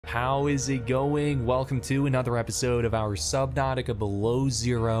How is it going? Welcome to another episode of our Subnautica Below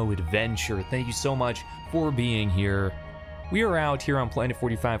Zero adventure. Thank you so much for being here. We are out here on planet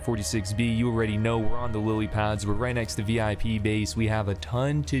 4546b. You already know we're on the lily pads. We're right next to VIP base. We have a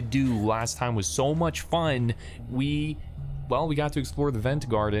ton to do. Last time was so much fun. We got to explore the vent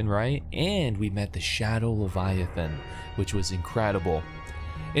garden, right? And we met the Shadow Leviathan, which was incredible.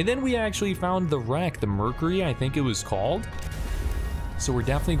 And then we actually found the wreck, the Mercury, I think it was called. So we're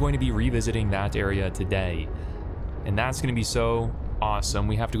definitely going to be revisiting that area today. And that's going to be so awesome.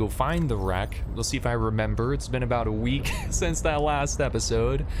 We have to go find the wreck. We'll see if I remember. It's been about a week since that last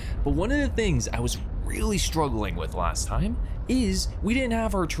episode. But one of the things I was really struggling with last time is we didn't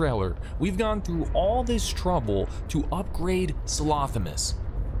have our trailer. We've gone through all this trouble to upgrade Slothimus.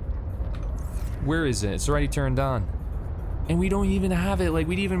 Where is it? It's already turned on. And we don't even have it. Like,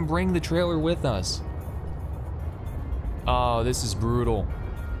 we didn't even bring the trailer with us. Oh, this is brutal.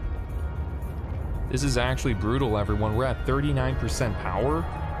 This is actually brutal, everyone. We're at 39% power.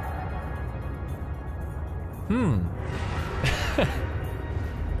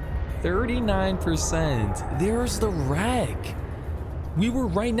 39%. There's the wreck. We were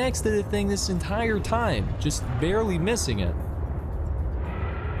right next to the thing this entire time, just barely missing it.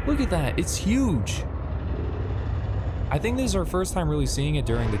 Look at that. It's huge. I think this is our first time really seeing it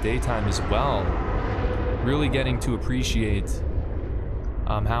during the daytime as well. Really getting to appreciate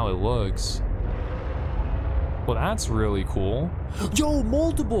how it looks. Well, that's really cool. Yo,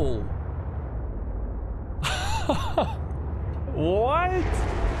 multiple! What?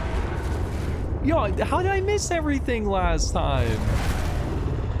 Yo, how did I miss everything last time?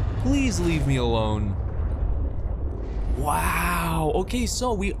 Please leave me alone. Wow. Okay,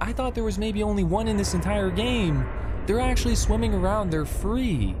 so I thought there was maybe only one in this entire game. They're actually swimming around. They're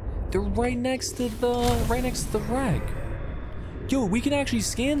free. They're right next to the wreck. Yo, we can actually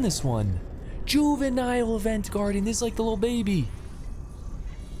scan this one. Juvenile event garden. This is like the little baby.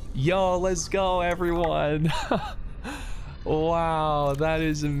 Yo, let's go, everyone. Wow, that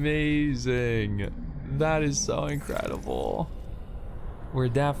is amazing. That is so incredible. We're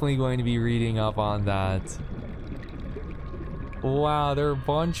definitely going to be reading up on that. Wow, there are a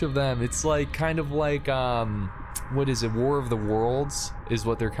bunch of them. It's like kind of like what is it? War of the Worlds is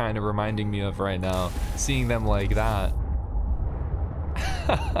what they're kind of reminding me of right now. Seeing them like that.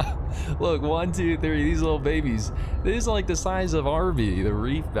 Look, 1, 2, 3, these little babies. This is like the size of Arby, the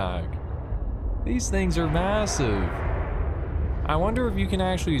reefback. These things are massive. I wonder if you can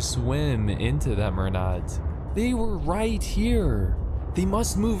actually swim into them or not. They were right here. They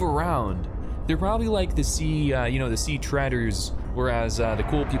must move around. They're probably like the sea, the sea treaders, whereas the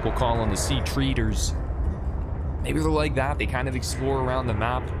cool people call them the sea treaters. Maybe they're like that. They kind of explore around the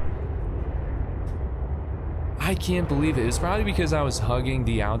map. I can't believe it. It's probably because I was hugging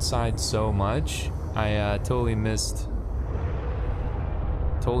the outside so much. I totally missed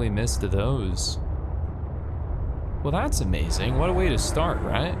those. Well, that's amazing. What a way to start,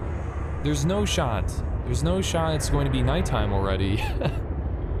 right? There's no shot. There's no shot it's going to be nighttime already.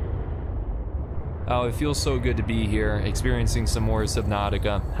 Oh, it feels so good to be here, experiencing some more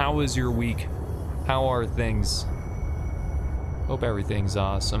Subnautica. How was your week? How are things? Hope everything's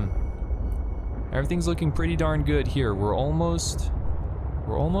awesome. Everything's looking pretty darn good here. We're almost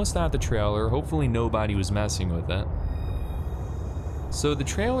at the trailer. Hopefully nobody was messing with it. So the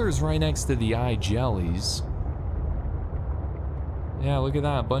trailer is right next to the eye jellies. Yeah, look at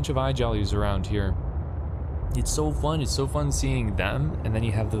that. A bunch of eye jellies around here. It's so fun. It's so fun seeing them. And then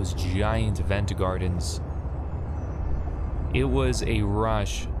you have those giant vent gardens. It was a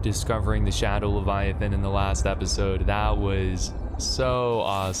rush discovering the Shadow Leviathan in the last episode. That was so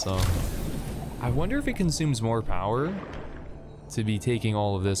awesome. I wonder if it consumes more power to be taking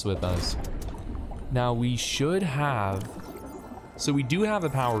all of this with us. Now we should have... So we do have a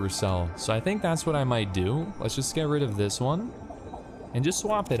power cell. So I think that's what I might do. Let's just get rid of this one and just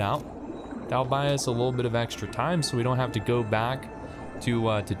swap it out. That'll buy us a little bit of extra time so we don't have to go back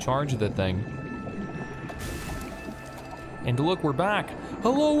to charge the thing. And look, we're back.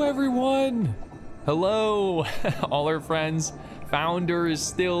 Hello, everyone. Hello, all our friends. Founder is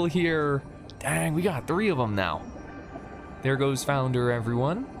still here. Dang, we got 3 of them now. There goes Founder,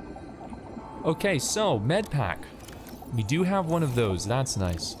 everyone. Okay, so med pack. We do have one of those. That's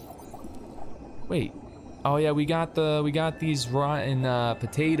nice. Wait. Oh yeah, we got these rotten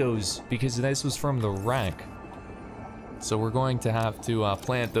potatoes because this was from the wreck. So we're going to have to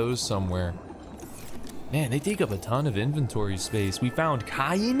plant those somewhere. Man, they take up a ton of inventory space. We found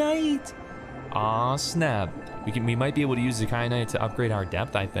kyanite. Aw, snap. We might be able to use the kyanite to upgrade our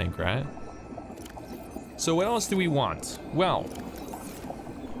depth, I think, right? So what else do we want? Well,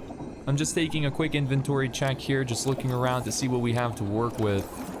 I'm just taking a quick inventory check here, just looking around to see what we have to work with.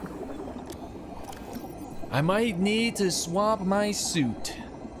 I might need to swap my suit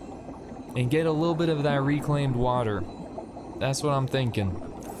and get a little bit of that reclaimed water. That's what I'm thinking.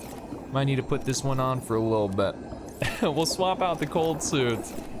 Might need to put this one on for a little bit. We'll swap out the cold suit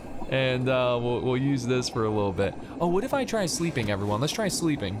and we'll use this for a little bit. Oh, what if I try sleeping, everyone? Let's try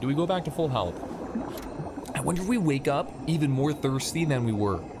sleeping. Do we go back to full health? I wonder if we wake up even more thirsty than we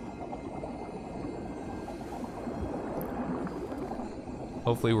were.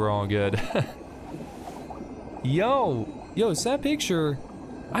 Hopefully we're all good. Yo, is that picture?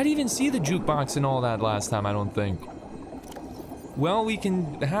 I didn't even see the jukebox and all that last time, I don't think. Well, we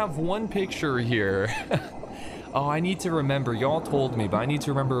can have one picture here. Oh, I need to remember. Y'all told me, but I need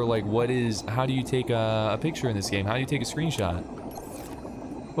to remember, like, how do you take a picture in this game? How do you take a screenshot?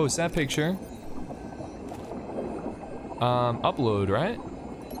 Oh, it's that picture. Upload, right?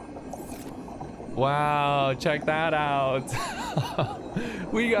 Wow, check that out.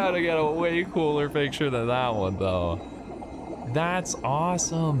 We gotta get a way cooler picture than that one, though. That's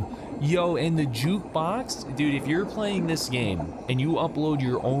awesome. Yo, and the jukebox, dude, if you're playing this game and you upload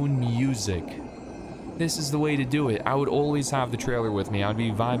your own music, this is the way to do it. I would always have the trailer with me. I'd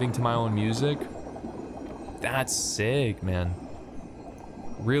be vibing to my own music. That's sick, man.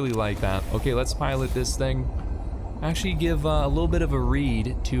 Really like that. Okay, let's pilot this thing. Actually give a little bit of a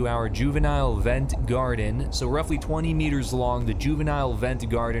read to our juvenile vent garden. So roughly 20 meters long, the juvenile vent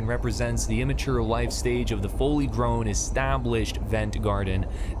garden represents the immature life stage of the fully grown established vent garden.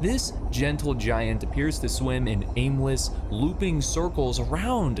 This gentle giant appears to swim in aimless, looping circles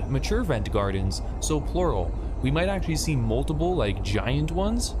around mature vent gardens, so plural. We might actually see multiple, like, giant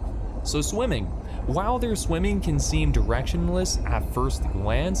ones. So swimming. While their swimming can seem directionless at first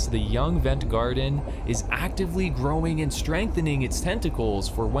glance, the young vent garden is actively growing and strengthening its tentacles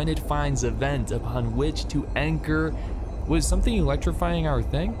for when it finds a vent upon which to anchor. Was something electrifying our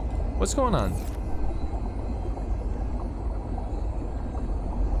thing? What's going on?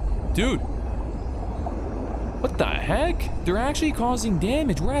 Dude! What the heck? They're actually causing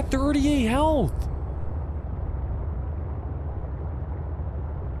damage. We're at 38 health.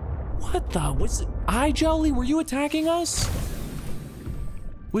 What the? What's it? Eye Jelly? Were you attacking us?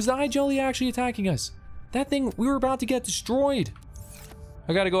 Was the Eye Jelly actually attacking us? That thing, we were about to get destroyed.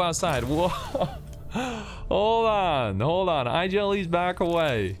 I gotta go outside. Whoa. Hold on. Eye Jelly's back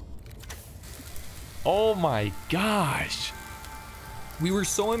away. Oh my gosh. We were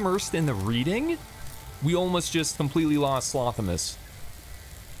so immersed in the reading, we almost just completely lost Slothimus.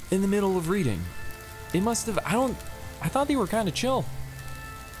 In the middle of reading. It must have, I thought they were kind of chill.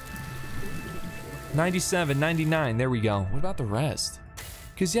 97, 99, there we go. What about the rest?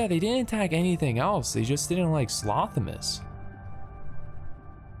 Because, yeah, they didn't attack anything else. They just didn't like Slothimus.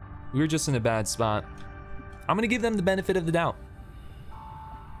 We were just in a bad spot. I'm going to give them the benefit of the doubt.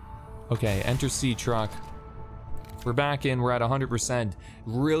 Okay, enter sea truck. We're back in. We're at 100%.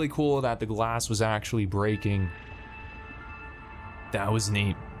 Really cool that the glass was actually breaking. That was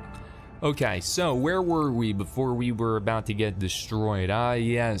neat. Okay, so where were we before we were about to get destroyed? Ah,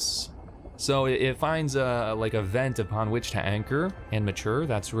 yes. So it finds like a vent upon which to anchor and mature.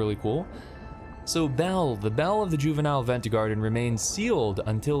 That's really cool. So the bell of the juvenile vent garden remains sealed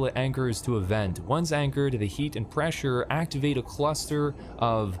until it anchors to a vent. Once anchored, the heat and pressure activate a cluster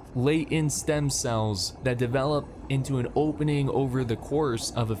of latent stem cells that develop into an opening over the course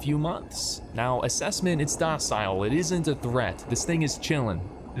of a few months. Now, assessment, it's docile. It isn't a threat. This thing is chilling.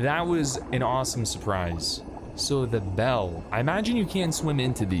 That was an awesome surprise. So the bell, I imagine you can't swim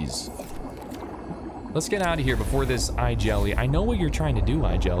into these. Let's get out of here before this Eye Jelly. I know what you're trying to do,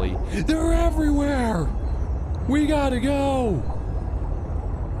 Eye Jelly. They're everywhere! We gotta go!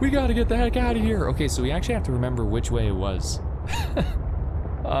 We gotta get the heck out of here. Okay, so we actually have to remember which way it was.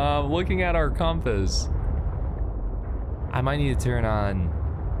 Looking at our compass. I might need to turn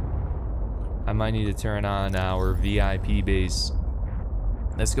on our VIP base.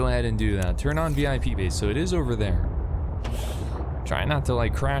 Let's go ahead and do that. Turn on VIP base. So it is over there. Try not to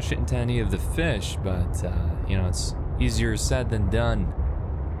like crash it into any of the fish, but you know, it's easier said than done.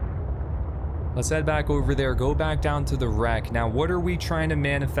 Let's head back over there, go back down to the wreck. Now, what are we trying to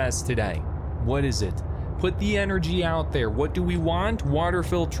manifest today? What is it? Put the energy out there. What do we want? Water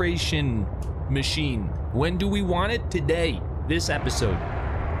filtration machine. When do we want it? Today, this episode.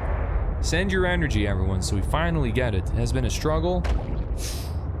 Send your energy, everyone, so we finally get it. It has been a struggle.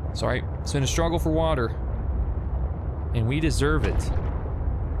 Sorry, it's been a struggle for water. And we deserve it.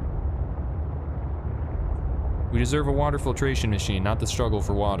 We deserve a water filtration machine, not the struggle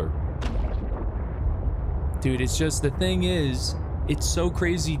for water. Dude, it's just, the thing is, It's so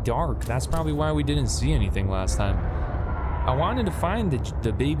crazy dark. That's probably why we didn't see anything last time. I wanted to find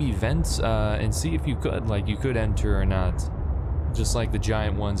the baby vents and see if you could, like, you could enter or not. Just like the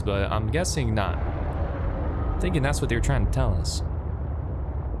giant ones, but I'm guessing not. I'm thinking that's what they were trying to tell us.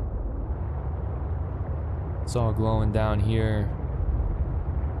 It's all glowing down here.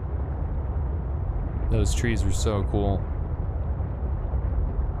 Those trees were so cool.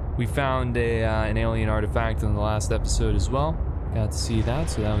 We found an alien artifact in the last episode as well. Got to see that,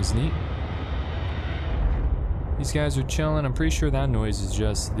 so that was neat. These guys are chilling. I'm pretty sure that noise is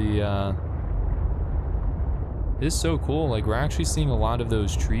just the... It is so cool. Like, we're actually seeing a lot of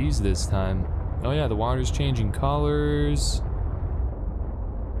those trees this time. Oh yeah, the water's changing colors.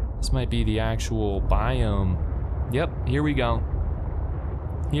 This might be the actual biome. Yep, here we go.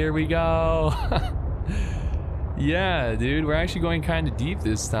 Here we go. Yeah, dude, we're actually going kind of deep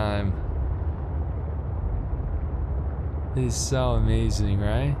this time. It is so amazing,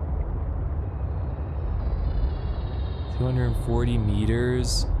 right? 240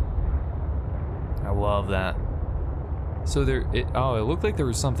 meters. I love that. So there, it looked like there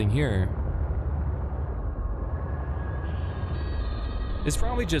was something here. It's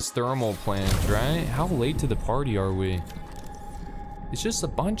probably just thermal plants, right? How late to the party are we? It's just a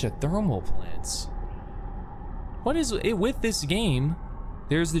bunch of thermal plants. What is it with this game?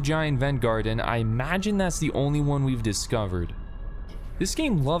 There's the giant vent garden. I imagine that's the only one we've discovered. This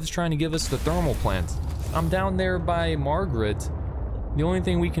game loves trying to give us the thermal plants. I'm down there by Margaret. The only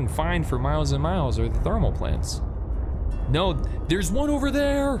thing we can find for miles and miles are the thermal plants. No, there's one over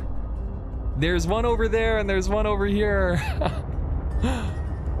there. There's one over there and there's one over here.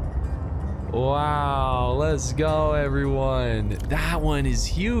 Wow, let's go everyone. That one is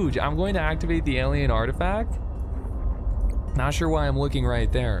huge. I'm going to activate the alien artifact. Not sure why I'm looking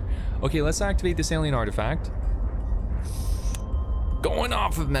right there. Okay, let's activate this alien artifact. Going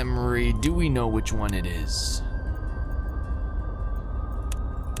off of memory, do we know which one it is?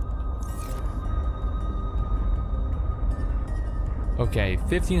 Okay,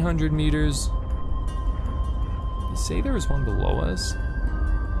 1,500 meters. Did it say there was one below us?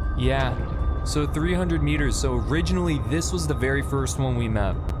 Yeah, so 300 meters. So originally, this was the very first one we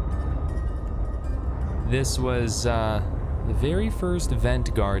met. This was the very first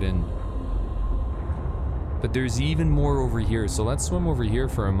vent garden. But there's even more over here, so let's swim over here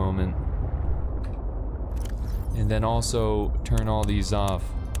for a moment. And then also turn all these off.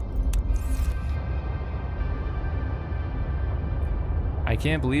 I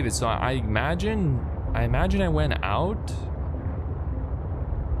can't believe it. So I imagine I went out.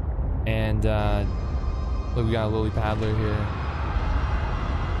 And look, we got a lily paddler here.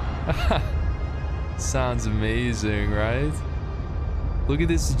 Sounds amazing, right? Look at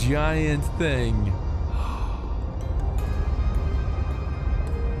this giant thing.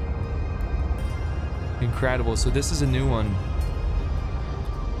 Incredible. So this is a new one.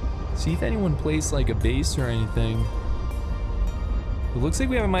 See if anyone placed like a base or anything. It looks like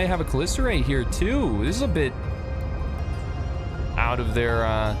we might have a calycerate here too. This is a bit out of their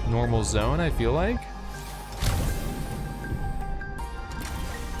normal zone, I feel like.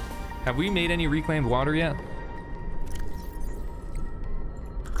 Have we made any reclaimed water yet?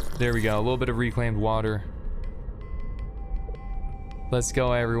 There we go, a little bit of reclaimed water. Let's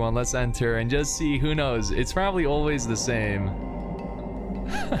go everyone, let's enter and just see, who knows, it's probably always the same.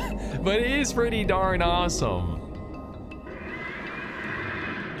 But it is pretty darn awesome.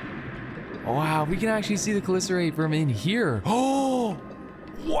 Wow, we can actually see the calycerate from in here. Oh,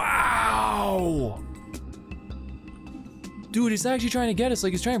 wow. Dude, it's actually trying to get us,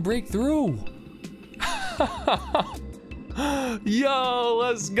 like it's trying to break through. Yo,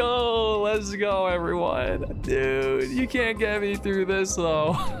 let's go everyone. Dude, you can't get me through this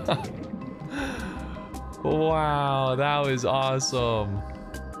though. Wow, that was awesome.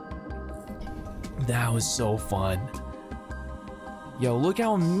 That was so fun. Yo, look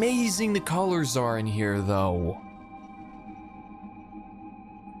how amazing the colors are in here though.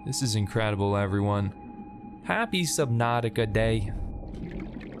 This is incredible, everyone. Happy Subnautica Day.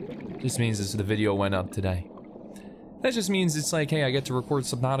 Just means the video went up today. That just means it's like, hey, I get to record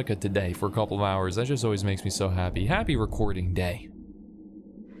Subnautica today for a couple of hours. That just always makes me so happy. Happy recording day.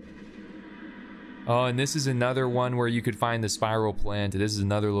 Oh, and this is another one where you could find the spiral plant. This is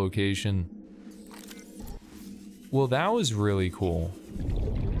another location. Well, that was really cool.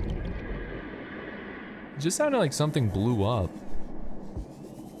 It just sounded like something blew up.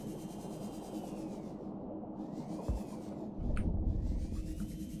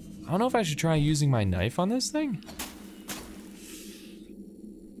 I don't know if I should try using my knife on this thing.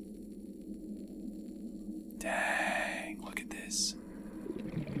 Dang, look at this.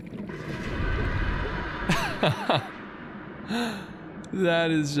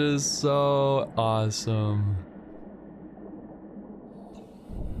 That is just so awesome.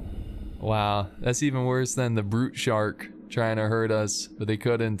 Wow, that's even worse than the brute shark trying to hurt us, but they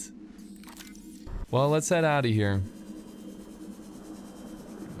couldn't. Well, let's head out of here.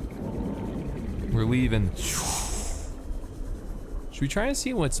 We're leaving. Should we try and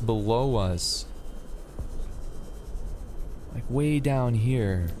see what's below us? Like way down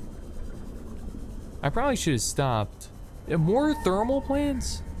here. I probably should have stopped. More thermal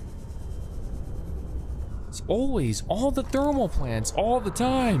plants? It's always all the thermal plants all the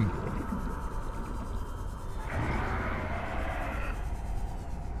time.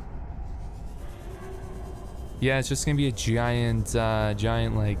 Yeah, it's just gonna be a giant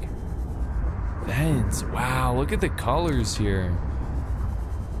like vent. Wow, look at the colors here.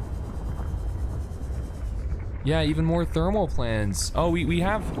 Yeah, even more thermal plants. Oh, we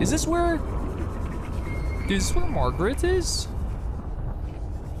have, is this where, dude, is this where Margaret is?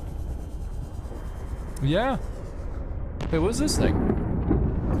 Yeah. Wait, what is this thing?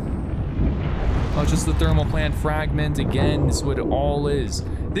 Oh, just the thermal plant fragment again. This is what it all is.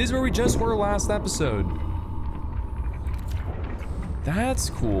 This is where we just were last episode. That's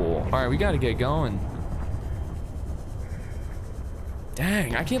cool. All right, we gotta get going.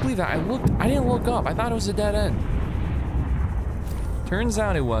 Dang, I can't believe that. I didn't look up. I thought it was a dead end. Turns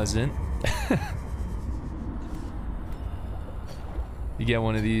out it wasn't. You get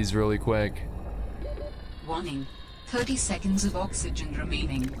one of these really quick. Warning, 30 seconds of oxygen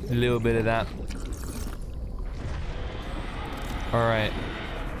remaining. A little bit of that. All right,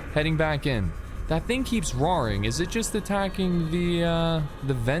 heading back in. That thing keeps roaring. Is it just attacking the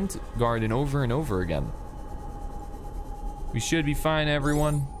vent garden over and over again? We should be fine,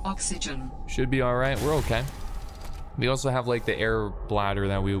 everyone. Oxygen. Should be all right. We're okay. We also have like the air bladder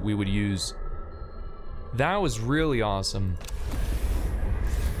that we would use. That was really awesome.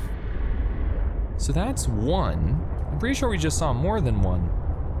 So that's one. I'm pretty sure we just saw more than one.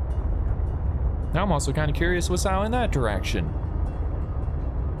 Now I'm also kind of curious what's out in that direction.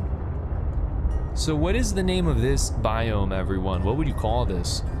 So what is the name of this biome, everyone? What would you call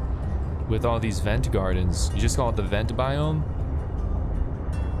this? With all these vent gardens. You just call it the vent biome?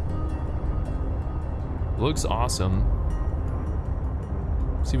 Looks awesome.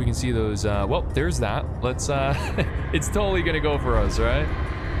 See if we can see those, well, there's that. Let's, it's totally gonna go for us, right?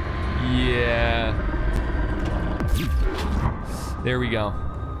 Yeah. There we go.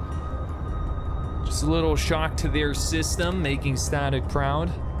 Just a little shock to their system, making Static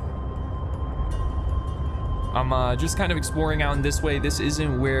proud. I'm just kind of exploring out in this way. This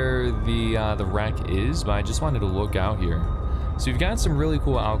isn't where the wreck is, but I just wanted to look out here. So we've got some really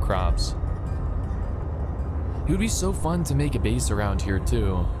cool outcrops. It would be so fun to make a base around here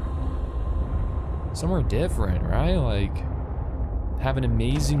too. Somewhere different, right? Like, have an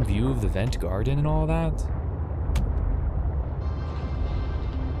amazing view of the vent garden and all that.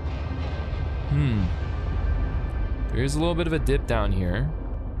 There's a little bit of a dip down here.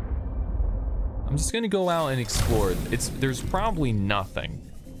 I'm just gonna go out and explore. There's probably nothing.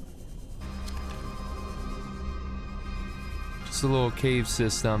 Just a little cave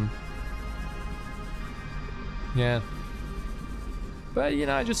system. Yeah. But you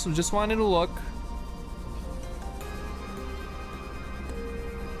know, I just wanted to look.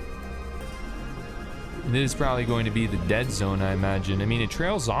 And this is probably going to be the dead zone, I imagine. I mean, it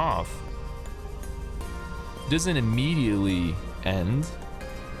trails off. It doesn't immediately end.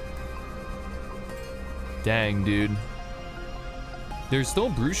 Dang, dude. There's still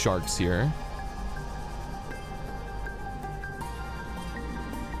brute sharks here.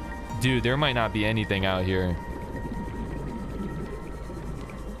 Dude, there might not be anything out here.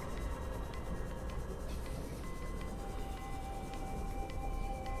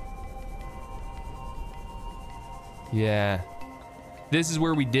 Yeah. This is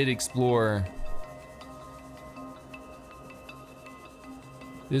where we did explore.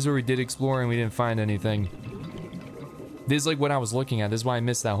 This is where we did explore and we didn't find anything. This is like what I was looking at. This is why I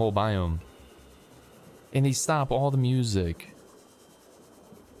missed that whole biome. And they stop all the music.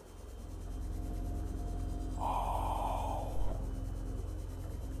 Oh.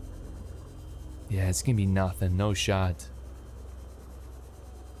 Yeah, it's gonna be nothing. No shot.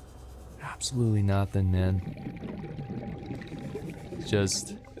 Absolutely nothing, man.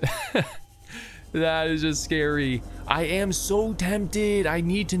 Just... That is just scary. I am so tempted. I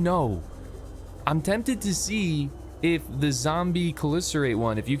need to know. I'm tempted to see if the zombie chelicerae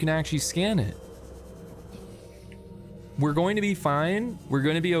one, if you can actually scan it. We're going to be fine. We're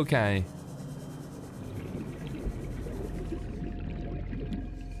going to be okay.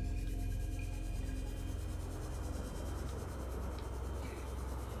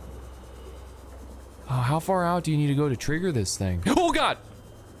 How far out do you need to go to trigger this thing? Oh god!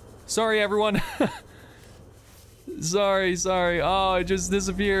 Sorry everyone. Sorry. Oh, it just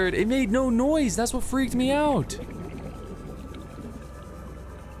disappeared. It made no noise. That's what freaked me out.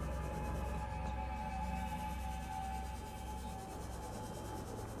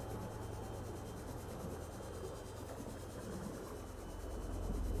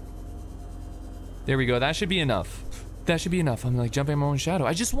 There we go. That should be enough. That should be enough. I'm like jumping in my own shadow.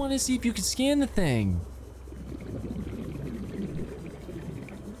 I just want to see if you can scan the thing.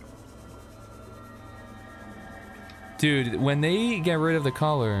 Dude, when they get rid of the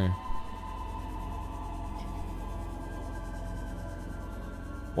color...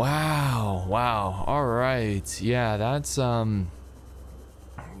 Wow. Alright. Yeah, that's, that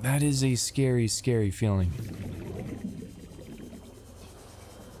is a scary, scary feeling.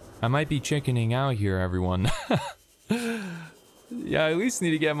 I might be chickening out here, everyone. Yeah, I at least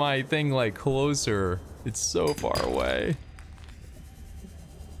need to get my thing, like, closer. It's so far away.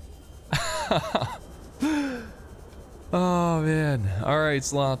 Oh, man. Alright,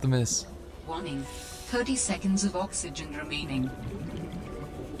 Slothimus. Warning. 30 seconds of oxygen remaining.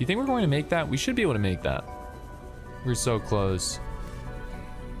 You think we're going to make that? We should be able to make that. We're so close.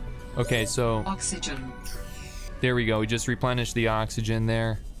 Okay, so... Oxygen. There we go. We just replenished the oxygen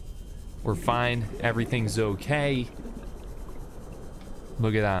there. We're fine. Everything's okay.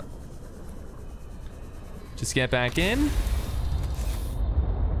 Look at that. Just get back in.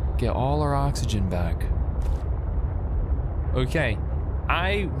 Get all our oxygen back. Okay.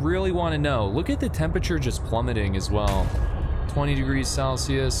 I really want to know. Look at the temperature just plummeting as well. 20 degrees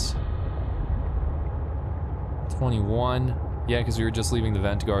Celsius. 21. Yeah, because we were just leaving the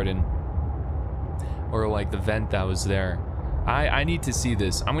vent garden. Or like the vent that was there. I need to see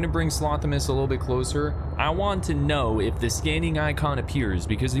this. I'm gonna bring Slothimus a little bit closer. I want to know if the scanning icon appears,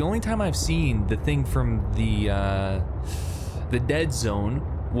 because the only time I've seen the thing from the dead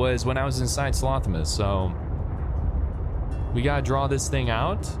zone was when I was inside Slothimus, so we gotta draw this thing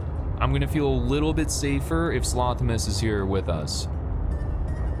out. I'm gonna feel a little bit safer if Slothimus is here with us.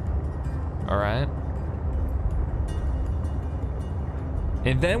 Alright.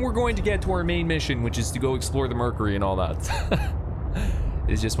 And then we're going to get to our main mission, which is to go explore the Mercury and all that.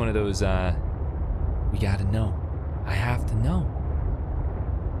 It's just one of those, we gotta know. I have to know.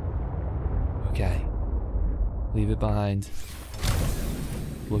 Okay. Leave it behind.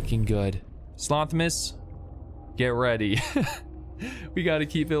 Looking good. Slothimus, get ready. We gotta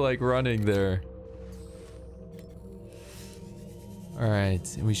keep it, like, running there.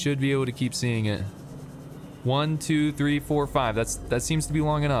 Alright, and we should be able to keep seeing it. 1, 2, 3, 4, 5. That seems to be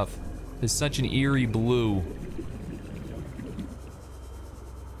long enough. It's such an eerie blue.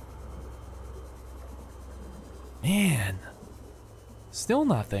 Man. Still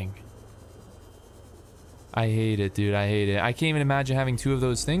nothing. I hate it, dude. I hate it. I can't even imagine having two of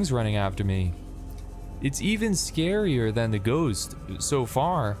those things running after me. It's even scarier than the ghost so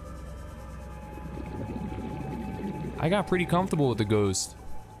far. I got pretty comfortable with the ghost.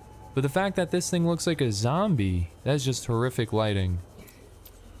 But the fact that this thing looks like a zombie, that's just horrific lighting.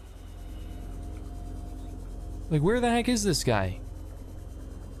 Like, where the heck is this guy?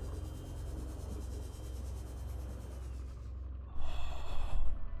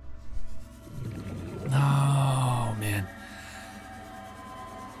 Oh, man.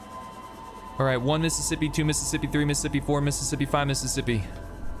 All right, 1 Mississippi, 2 Mississippi, 3 Mississippi, 4 Mississippi, 5 Mississippi.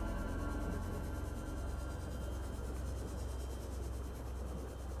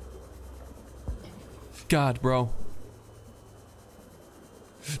 God, bro.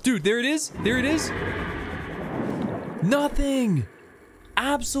 Dude, there it is. There it is. Nothing.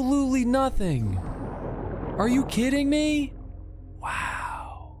 Absolutely nothing. Are you kidding me?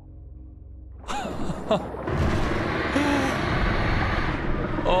 Wow.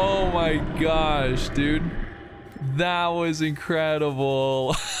 Oh my gosh, dude. That was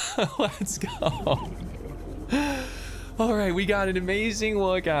incredible. Let's go. All right, we got an amazing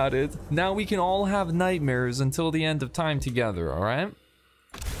look at it. Now we can all have nightmares until the end of time together, all right?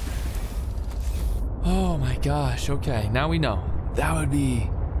 Oh my gosh, okay, now we know. That'd be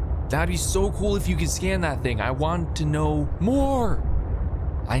so cool if you could scan that thing. I want to know more.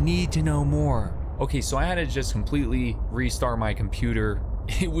 I need to know more. Okay, so I had to just completely restart my computer.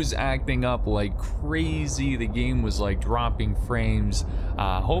 It was acting up like crazy. The game was like dropping frames.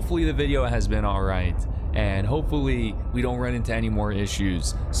 Hopefully the video has been all right. And hopefully we don't run into any more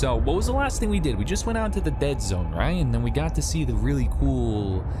issues. So what was the last thing we did? We just went out to the dead zone, right? And then we got to see the really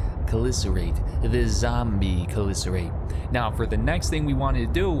cool Calicerator, the zombie Calicerator. Now for the next thing we wanted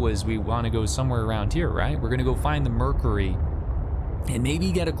to do was we want to go somewhere around here, right? We're gonna go find the Mercury and maybe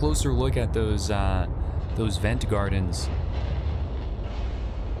get a closer look at those those vent gardens.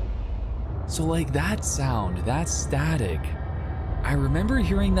 So like that sound, that static, I remember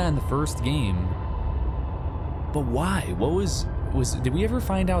hearing that in the first game. But why? What was did we ever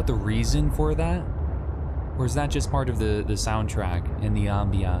find out the reason for that? Or is that just part of the soundtrack and the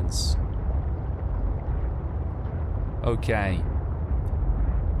ambiance? Okay.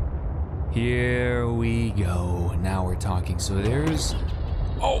 Here we go. Now we're talking. So there's...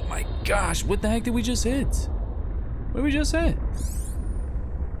 Oh my gosh, what the heck did we just hit? What did we just hit?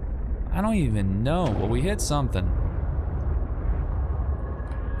 I don't even know, but we hit something.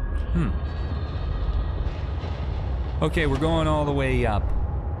 Okay, we're going all the way up.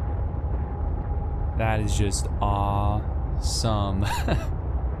 That is just awesome.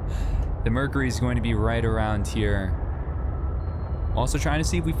 The Mercury is going to be right around here. Also trying to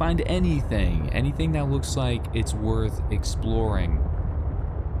see if we find anything that looks like it's worth exploring.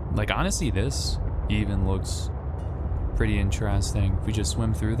 Like honestly, this even looks pretty interesting. If we just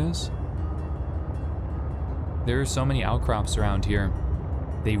swim through this. There are so many outcrops around here.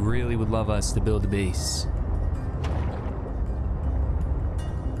 They really would love us to build a base.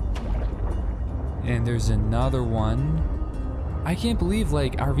 And there's another one. I can't believe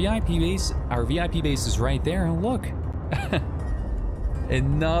like our VIP base is right there, and look.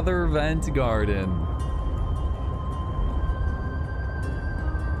 Another vent garden.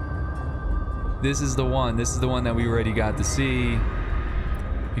 This is the one that we already got to see,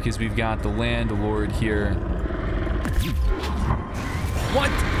 because we've got the landlord here. What?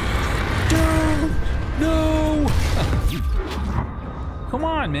 No! Come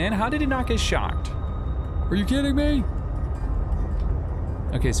on, man. How did it not get shocked? Are you kidding me?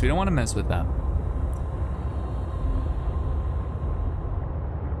 Okay, so we don't want to mess with that.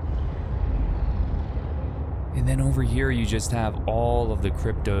 And then over here, you just have all of the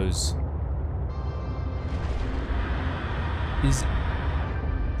cryptos.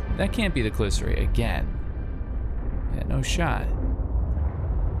 That can't be the Calysaray again. Yeah, no shot.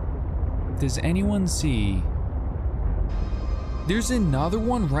 Does anyone see? There's another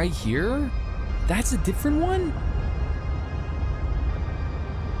one right here? That's a different one?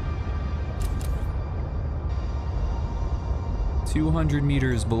 "200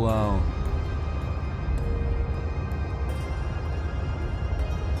 meters below."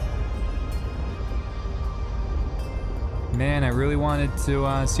 Man, I really wanted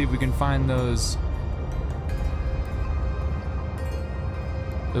to see if we can find those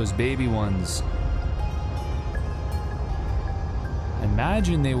baby ones.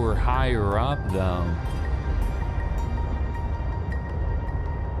 Imagine they were higher up though.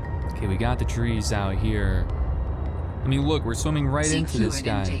 Okay, we got the trees out here. I mean, look, we're swimming right into this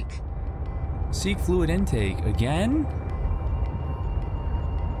guy. Intake. Seek fluid intake again?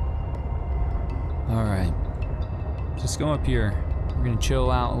 All right. Just go up here. We're gonna chill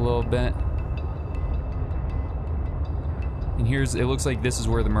out a little bit. And it looks like this is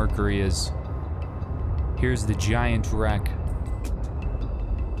where the Mercury is. Here's the giant wreck.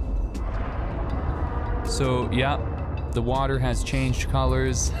 So, yeah, the water has changed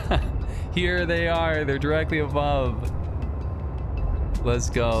colors. Here they are, they're directly above. Let's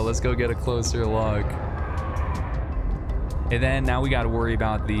go get a closer look. And then now we gotta worry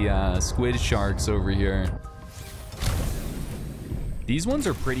about the squid sharks over here. These ones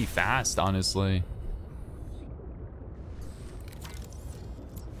are pretty fast, honestly.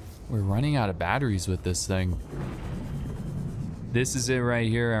 We're running out of batteries with this thing. This is it right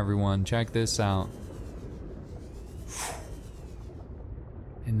here, everyone. Check this out.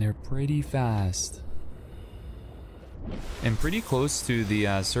 And they're pretty fast. And pretty close to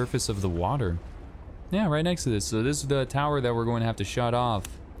the surface of the water. Yeah, right next to this. So this is the tower that we're going to have to shut off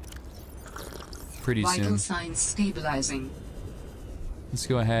pretty soon. Vital signs stabilizing. Let's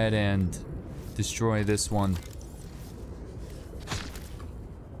go ahead and destroy this one.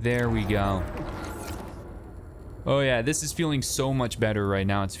 There we go. Oh yeah, this is feeling so much better right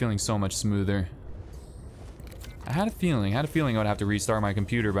now. It's feeling so much smoother. I had a feeling I would have to restart my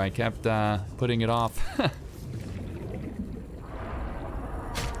computer, but I kept putting it off.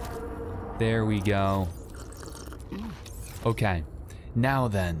 There we go. Okay, now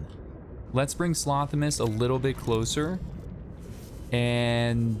then, let's bring Slothimus a little bit closer.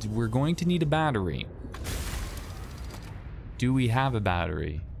 And we're going to need a battery. Do we have a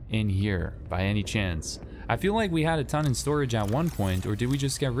battery in here by any chance? I feel like we had a ton in storage at one point, or did we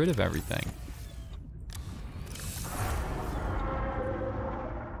just get rid of everything?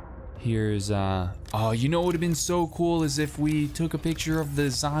 Here's, oh, you know what would have been so cool is if we took a picture of the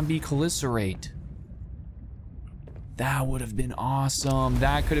zombie Calycerate. That would have been awesome.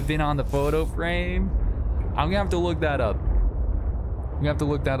 That could have been on the photo frame. I'm gonna have to look that up. I'm gonna have to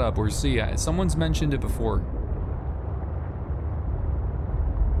look that up or see. Someone's mentioned it before.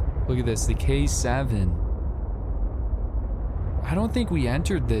 Look at this, the K7. I don't think we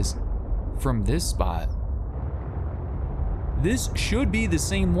entered this from this spot. This should be the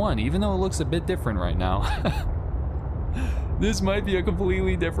same one, even though it looks a bit different right now. This might be a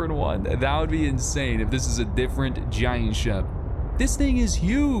completely different one. That would be insane if this is a different giant ship. This thing is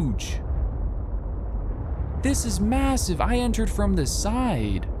huge. This is massive. I entered from the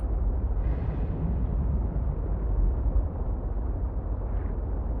side.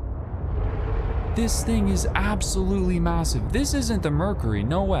 This thing is absolutely massive. This isn't the Mercury,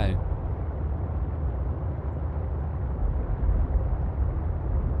 no way.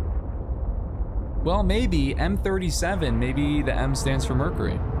 Well, maybe M37, maybe the M stands for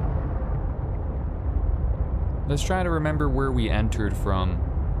Mercury. Let's try to remember where we entered from.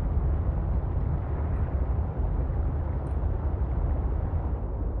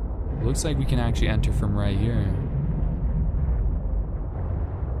 Looks like we can actually enter from right here.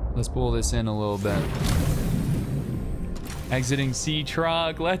 Let's pull this in a little bit. Exiting sea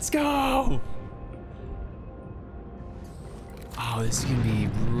truck, let's go! Oh, this can be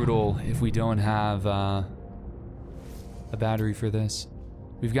brutal if we don't have a battery for this.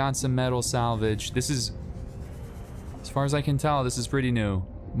 We've got some metal salvage. This is, as far as I can tell, this is pretty new.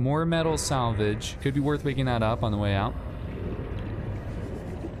 More metal salvage. Could be worth picking that up on the way out.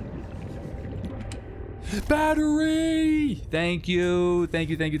 Battery! Thank you. Thank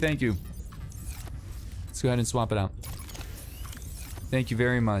you, thank you, thank you. Let's go ahead and swap it out. Thank you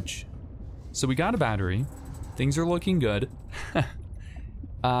very much. So we got a battery. Things are looking good.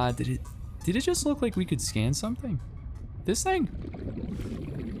 Did it just look like we could scan something? This thing?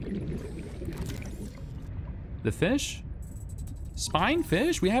 The fish? Spine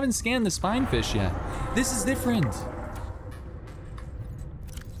fish? We haven't scanned the spine fish yet. This is different.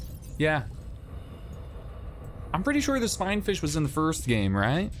 Yeah. I'm pretty sure the spine fish was in the first game,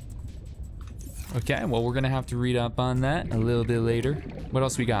 right? Okay, well, we're gonna have to read up on that a little bit later. What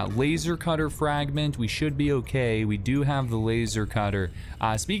else we got? Laser cutter fragment. We should be okay. We do have the laser cutter.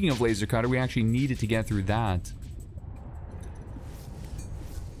 Speaking of laser cutter, we actually needed to get through that.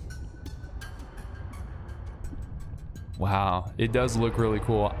 Wow, it does look really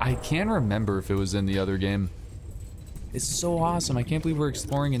cool. I can't remember if it was in the other game. It's so awesome. I can't believe we're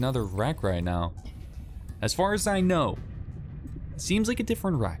exploring another wreck right now. As far as I know, it seems like a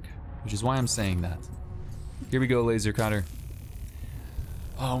different wreck, which is why I'm saying that. Here we go, laser cutter.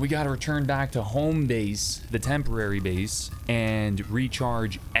 Oh, we gotta return back to home base, the temporary base, and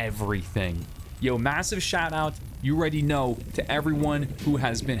recharge everything. Yo, massive shout out, you already know, to everyone who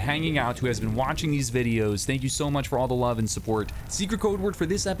has been hanging out, who has been watching these videos. Thank you so much for all the love and support. Secret code word for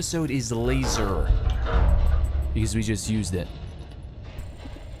this episode is laser, because we just used it.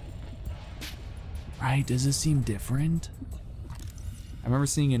 Right, does this seem different? I remember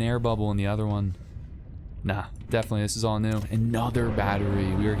seeing an air bubble in the other one. Nah, definitely, this is all new. Another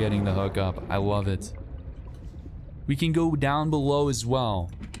battery, we are getting the hookup. I love it. We can go down below as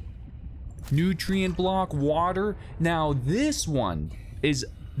well. Nutrient block, water. Now this one's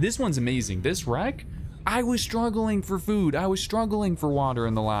amazing. This wreck, I was struggling for food. I was struggling for water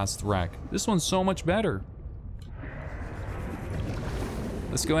in the last wreck. This one's so much better.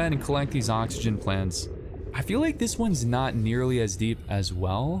 Let's go ahead and collect these oxygen plants. I feel like this one's not nearly as deep as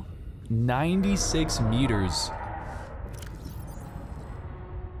well. 96 meters.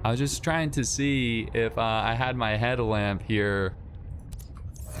 I was just trying to see if I had my headlamp here.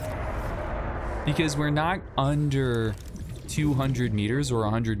 Because we're not under 200 meters or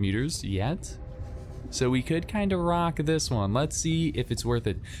 100 meters yet. So we could kind of rock this one. Let's see if it's worth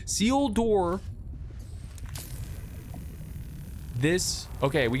it. Sealed door. This,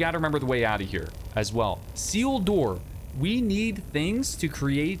 okay, we gotta remember the way out of here as well. Sealed door. We need things to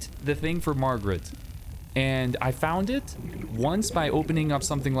create the thing for Margaret. And I found it once by opening up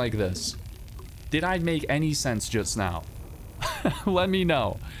something like this. Did I make any sense just now? Let me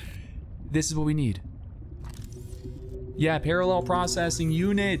know. This is what we need. Yeah, parallel processing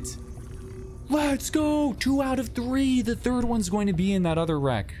unit. Let's go. 2 out of 3. The third one's going to be in that other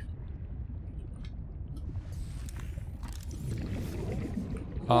wreck.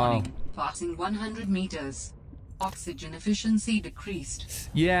 Warning, passing 100 meters. Oxygen efficiency decreased.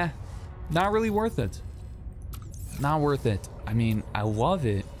 Yeah, not really worth it. Not worth it. I mean, I love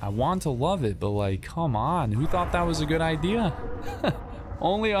it. I want to love it, but like, come on. Who thought that was a good idea?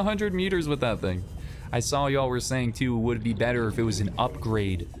 Only 100 meters with that thing. I saw y'all were saying too, would it be better if it was an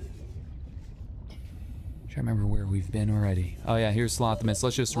upgrade? I'm trying to remember where we've been already. Oh yeah, here's Slothmas.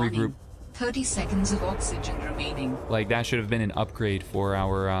 Let's just regroup. 30 seconds of oxygen remaining. Like, that should have been an upgrade for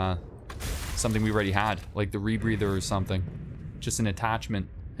our, something we already had. Like the rebreather or something. Just an attachment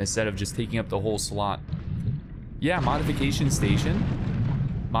instead of just taking up the whole slot. Yeah, modification station.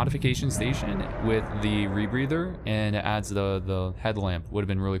 Modification station with the rebreather, and it adds the headlamp. Would have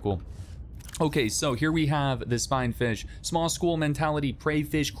been really cool. Okay, so here we have the spine fish. Small school mentality prey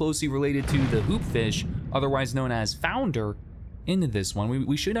fish closely related to the hoop fish, otherwise known as founder. Into this one,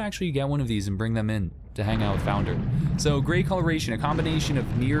 we should actually get one of these and bring them in to hang out with founder. So gray coloration, a combination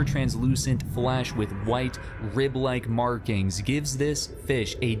of near translucent flesh with white rib-like markings, gives this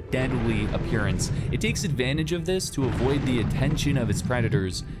fish a deadly appearance. It takes advantage of this to avoid the attention of its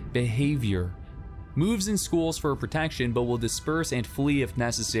predators. Behavior: moves in schools for protection, but will disperse and flee if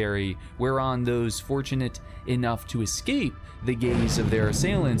necessary, whereon those fortunate enough to escape the gaze of their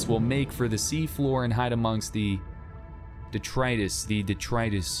assailants will make for the seafloor and hide amongst the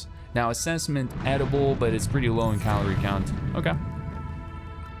detritus. Now, assessment edible, but it's pretty low in calorie count. Okay.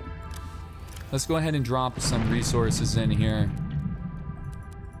 Let's go ahead and drop some resources in here.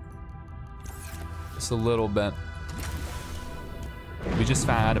 Just a little bit. We just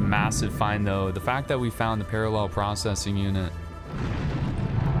had a massive find, though. The fact that we found the parallel processing unit.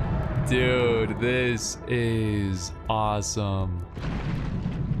 Dude, this is awesome.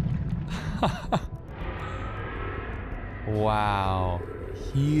 Wow.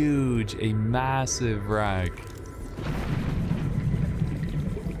 Huge. A massive wreck.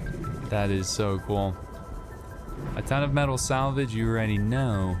 That is so cool. A ton of metal salvage, you already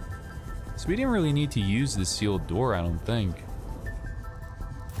know. So we didn't really need to use the sealed door, I don't think.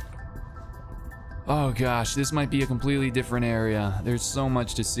 Oh gosh, this might be a completely different area. There's so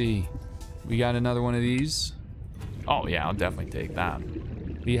much to see. We got another one of these. Oh yeah, I'll definitely take that.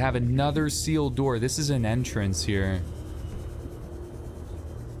 We have another sealed door. This is an entrance here.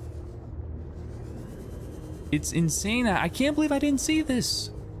 It's insane. I can't believe I didn't see this.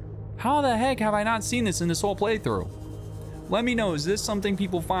 How the heck have I not seen this in this whole playthrough? Let me know, is this something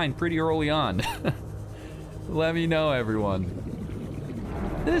people find pretty early on? Let me know,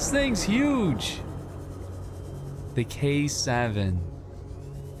 everyone. This thing's huge. The K7.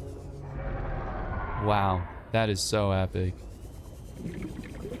 Wow, that is so epic.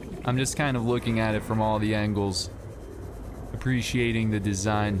 I'm just kind of looking at it from all the angles, appreciating the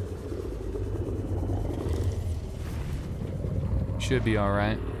design. Should be all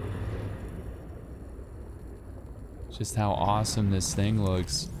right. Just how awesome this thing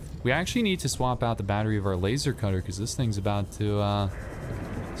looks. We actually need to swap out the battery of our laser cutter because this thing's about to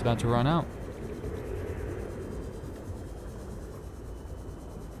it's about to run out.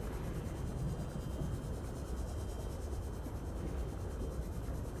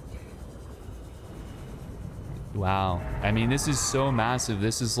 Wow. I mean, this is so massive.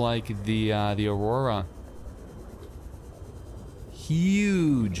 This is like the Aurora.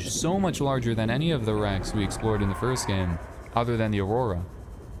 Huge. So much larger than any of the wrecks we explored in the first game, other than the Aurora.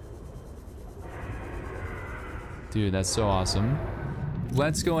 Dude, that's so awesome.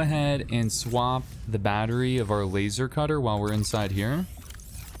 Let's go ahead and swap the battery of our laser cutter while we're inside here.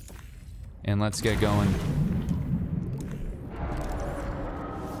 And let's get going.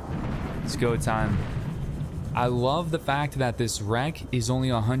 It's go time. I love the fact that this wreck is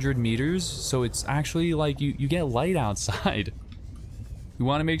only 100 meters, so it's actually like you get light outside. We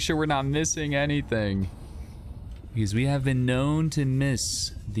want to make sure we're not missing anything, because we have been known to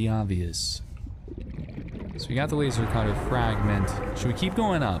miss the obvious. So we got the laser cutter fragment. Should we keep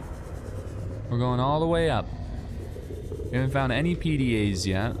going up? We're going all the way up. We haven't found any PDAs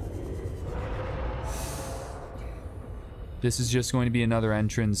yet. This is just going to be another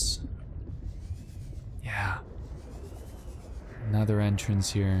entrance. Yeah. Another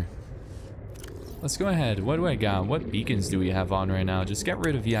entrance here. Let's go ahead. What do I got? What beacons do we have on right now? Just get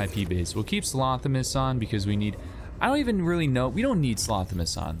rid of VIP base. We'll keep Slothimus on because we need... I don't even really know. We don't need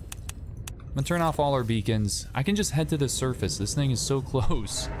Slothimus on. I'm gonna turn off all our beacons. I can just head to the surface. This thing is so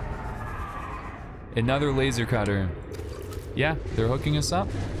close. Another laser cutter. Yeah, they're hooking us up.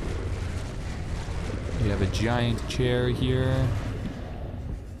 We have a giant chair here.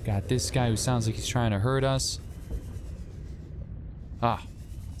 Got this guy who sounds like he's trying to hurt us. Ah,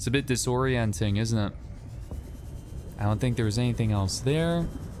 it's a bit disorienting, isn't it? I don't think there was anything else there.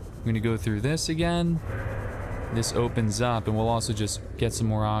 I'm gonna go through this again. This opens up, and we'll also just get some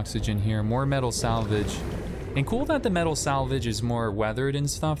more oxygen here. More metal salvage. And cool that the metal salvage is more weathered and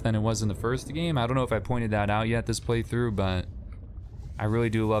stuff than it was in the first game. I don't know if I pointed that out yet this playthrough, but I really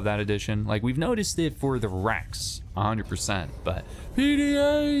do love that addition. Like, we've noticed it for the wrecks, 100%, but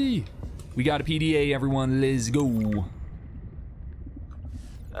PDA! We got a PDA, everyone. Let's go.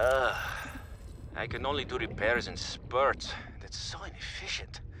 I can only do repairs in spurts. That's so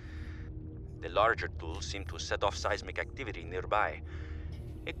inefficient. The larger tools seem to set off seismic activity nearby.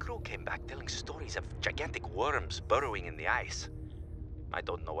 A crew came back telling stories of gigantic worms burrowing in the ice. I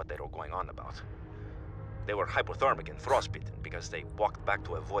don't know what they were going on about. They were hypothermic and frostbitten because they walked back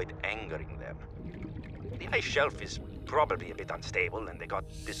to avoid angering them. The ice shelf is probably a bit unstable and they got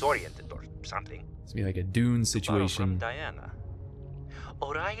disoriented or something. It's be like a dune From situation. Diana.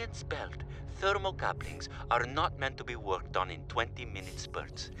 Orion's belt thermocouplings are not meant to be worked on in 20-minute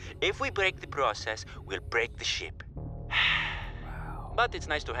spurts. If we break the process, we'll break the ship. Wow. But it's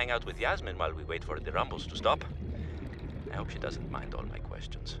nice to hang out with Yasmin while we wait for the rumbles to stop. I hope she doesn't mind all my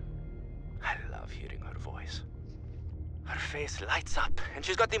questions. I love hearing her voice. Her face lights up, and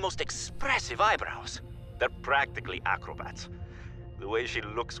she's got the most expressive eyebrows. They're practically acrobats. The way she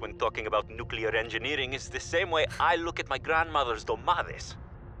looks when talking about nuclear engineering is the same way I look at my grandmother's domades.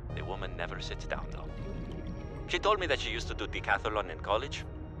 The woman never sits down, though. She told me that she used to do decathlon in college,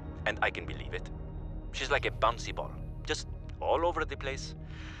 and I can believe it. She's like a bouncy ball, just all over the place.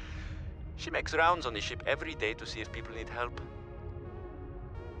 She makes rounds on the ship every day to see if people need help.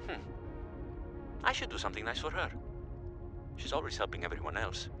 I should do something nice for her. She's always helping everyone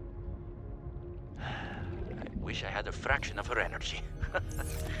else. I wish I had a fraction of her energy.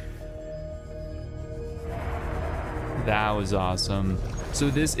 That was awesome. So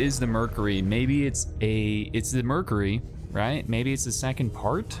this is the Mercury. Maybe it's the Mercury, right? Maybe it's the second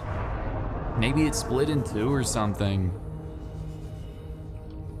part? Maybe it's split in two or something.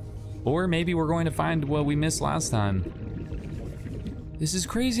 Or maybe we're going to find what we missed last time. This is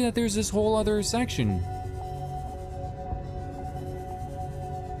crazy that there's this whole other section.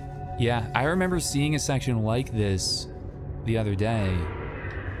 Yeah, I remember seeing a section like this the other day.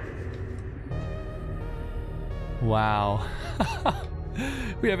 Wow.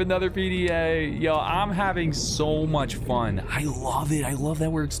 We have another PDA. Yo, I'm having so much fun. I love it. I love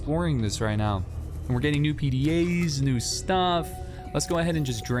that we're exploring this right now. And we're getting new PDAs, new stuff. Let's go ahead and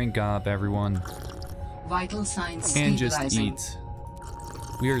just drink up, everyone. Vital signs And just stabilizing. eat.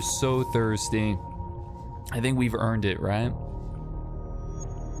 We are so thirsty. I think we've earned it, right?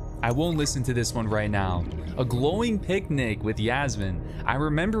 I won't listen to this one right now. A glowing picnic with Yasmin. I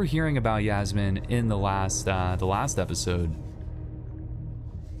remember hearing about Yasmin in the last episode.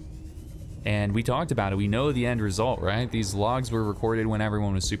 And we talked about it. We know the end result, right? These logs were recorded when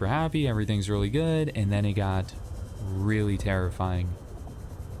everyone was super happy, everything's really good, and then it got really terrifying.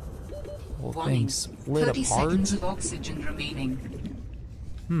 Whole thing Warning. split 30 apart. seconds of oxygen remaining.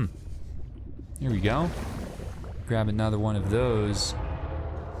 Here we go. Grab another one of those.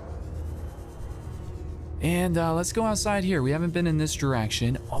 And let's go outside here. We haven't been in this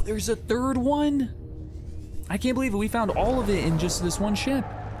direction. Oh, there's a third one? I can't believe it. We found all of it in just this one ship.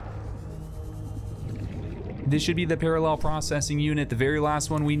 This should be the parallel processing unit, the very last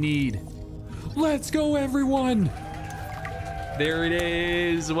one we need. Let's go, everyone! There it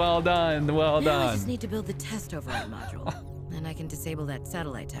is. Well done. Well Now I done. just need to build the test override module. Then I can disable that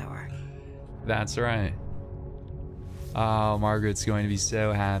satellite tower. That's right. Oh, Margaret's going to be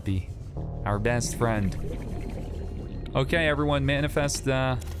so happy. Our best friend. Okay, everyone, manifest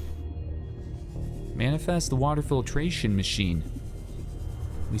the water filtration machine.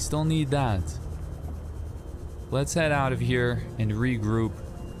 We still need that. Let's head out of here and regroup.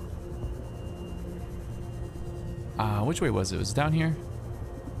 Which way was it? Was it down here?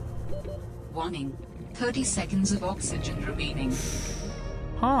 Warning. 30 seconds of oxygen remaining.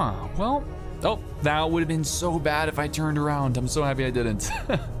 Huh, well, oh, that would have been so bad if I turned around. I'm so happy I didn't.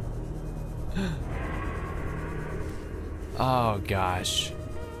 Oh gosh.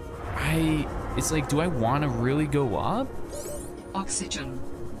 It's like, do I want to really go up? Oxygen.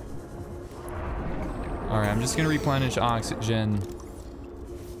 All right, I'm just gonna replenish oxygen.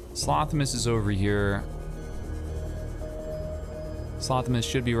 Slothimus is over here. Slothimus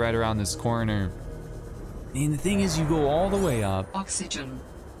should be right around this corner. And the thing is, you go all the way up. Oxygen.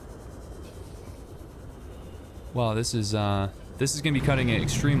 Wow, this is gonna be cutting it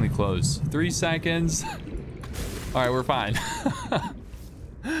extremely close. 3 seconds. All right, we're fine.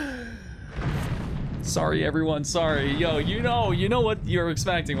 Sorry, everyone. Sorry. Yo, you know what you're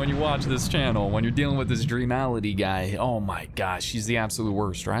expecting when you watch this channel, when you're dealing with this Dreamality guy. Oh my gosh, he's the absolute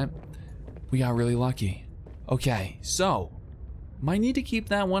worst, right? We got really lucky. Okay, so might need to keep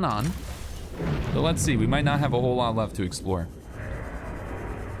that one on. But let's see. We might not have a whole lot left to explore.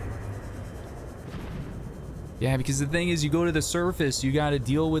 Yeah, because the thing is, you go to the surface, you got to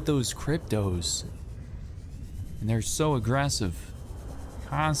deal with those cryptos. And they're so aggressive.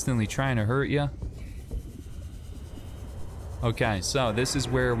 Constantly trying to hurt you. Okay, so this is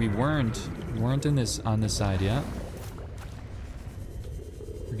where we weren't in this on this side yet.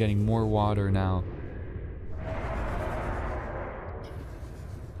 We're getting more water now.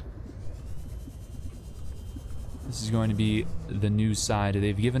 This is going to be the new side.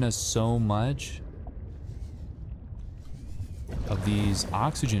 They've given us so much of these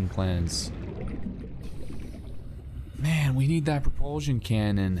oxygen plants. Man, we need that propulsion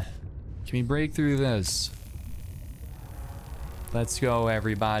cannon. Can we break through this? Let's go,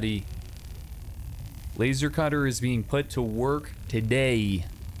 everybody. Laser cutter is being put to work today.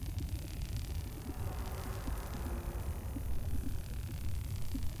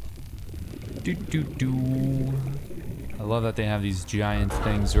 Do. I love that they have these giant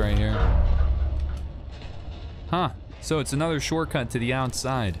things right here. Huh. So it's another shortcut to the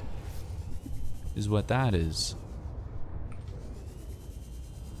outside. Is what that is.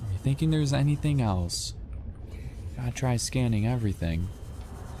 Are you thinking there's anything else? Gotta try scanning everything.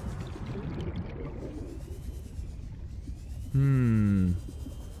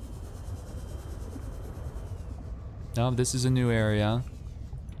 Oh, this is a new area.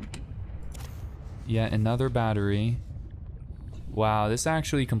 Yet another battery. Wow, this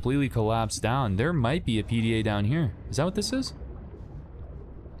actually completely collapsed down. There might be a PDA down here. Is that what this is?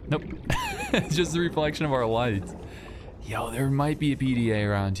 Nope. It's just the reflection of our light. Yo, there might be a PDA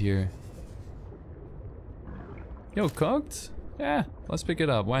around here. Yo, cooked? Yeah, let's pick it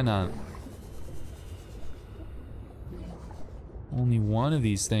up. Why not? Only one of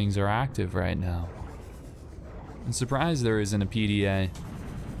these things are active right now. I'm surprised there isn't a PDA.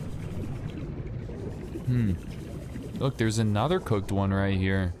 Look, there's another cooked one right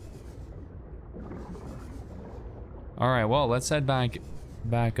here. Alright, well, let's head back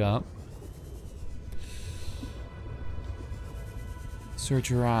up.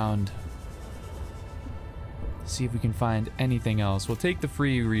 Search around. See if we can find anything else. We'll take the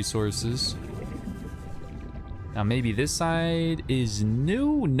free resources. Now maybe this side is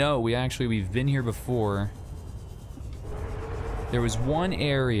new? No, we've been here before. There was one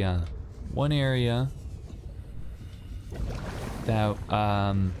area that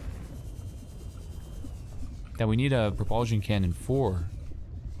that we need a propulsion cannon for.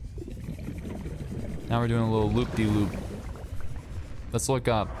 Now we're doing a little loop-de-loop. Let's look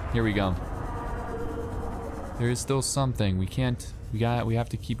up. Here we go. There is still something. We have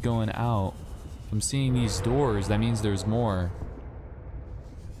to keep going out. If I'm seeing these doors, that means there's more.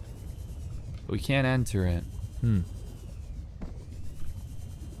 But we can't enter it.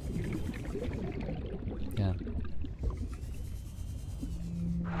 Yeah.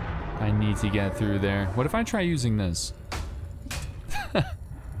 I need to get through there. What if I try using this?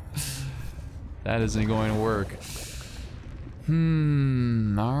 That isn't going to work.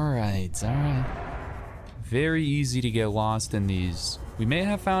 Alright. Very easy to get lost in these. We may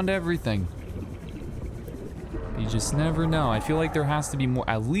have found everything. You just never know. I feel like there has to be more,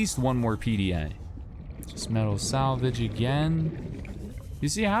 at least one more PDA. Just metal salvage again. You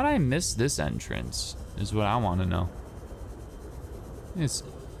see, how did I miss this entrance? Is what I want to know.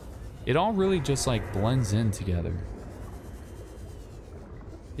 It all really just like blends in together.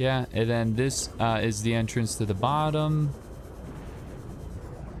 Yeah, and then this is the entrance to the bottom.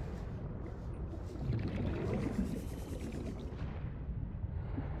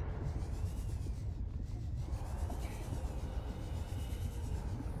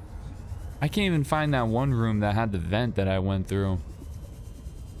 I can't even find that one room that had the vent that I went through.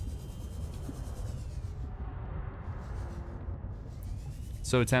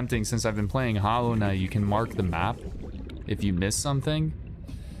 So tempting. Since I've been playing Hollow Knight, you can mark the map if you miss something.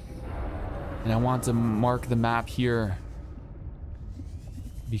 And I want to mark the map here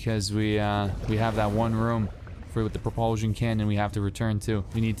because we have that one room with the propulsion cannon we have to return to.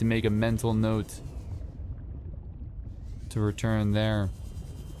 We need to make a mental note to return there.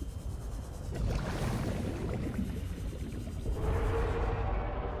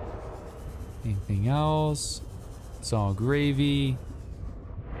 Anything else? It's all gravy.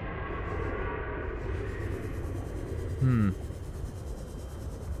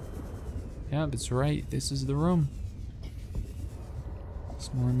 Yep, it's right. This is the room.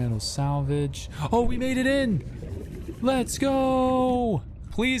 Some more metal salvage. Oh, we made it in! Let's go!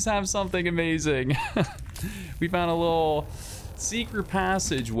 Please have something amazing. We found a little secret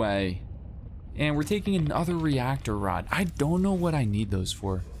passageway. And we're taking another reactor rod. I don't know what I need those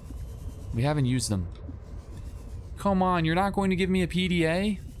for. We haven't used them. Come on, you're not going to give me a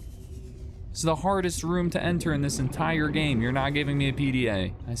PDA? This is the hardest room to enter in this entire game. You're not giving me a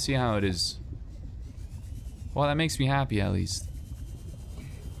PDA. I see how it is. Well, that makes me happy at least.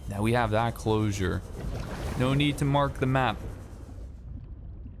 Now we have that closure. No need to mark the map.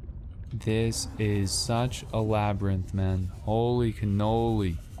 This is such a labyrinth, man. Holy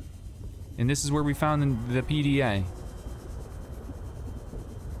cannoli. And this is where we found the PDA.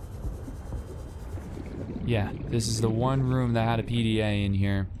 Yeah, this is the one room that had a PDA in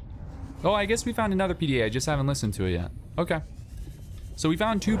here. Oh, I guess we found another PDA. I just haven't listened to it yet. Okay. So we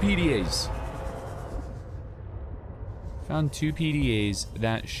found 2 PDAs. Found 2 PDAs.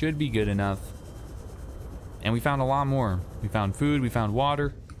 That should be good enough. And we found a lot more. We found food. We found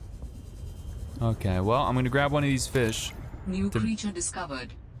water. Okay, well, I'm going to grab one of these fish. New creature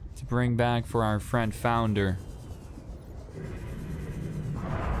discovered. To bring back for our friend Founder.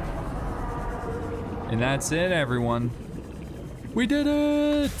 And that's it, everyone. We did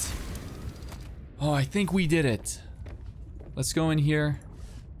it! Oh, I think we did it. Let's go in here.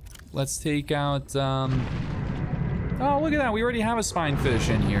 Let's take out, oh, look at that. We already have a spine fish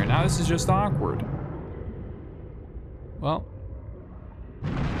in here. Now this is just awkward. Well,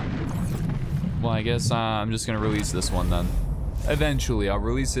 I guess I'm just gonna release this one then. Eventually, I'll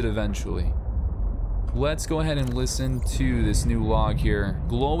release it eventually. Let's go ahead and listen to this new log here.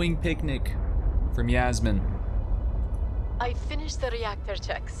 Glowing picnic from Yasmin. I finished the reactor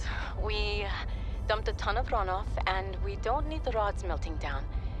checks. We dumped a ton of runoff, and we don't need the rods melting down.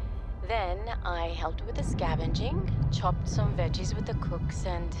 Then I helped with the scavenging, chopped some veggies with the cooks,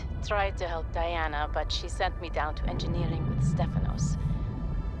 and tried to help Diana, but she sent me down to engineering with Stefanos.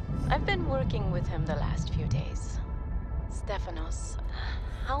 I've been working with him the last few days. Stefanos.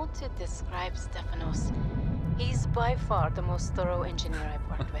 How to describe Stefanos? He's by far the most thorough engineer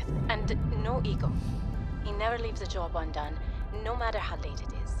I've worked with, and no ego. He never leaves a job undone, no matter how late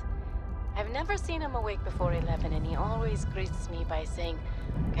it is. I've never seen him awake before 11, and he always greets me by saying,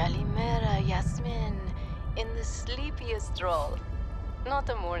 Kalimera, Yasmin, in the sleepiest drawl. Not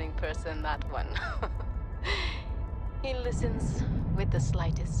a morning person, that one. He listens with the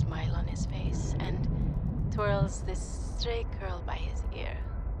slightest smile on his face, and twirls this stray curl by his ear.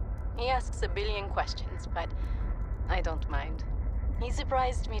 He asks a billion questions, but I don't mind. He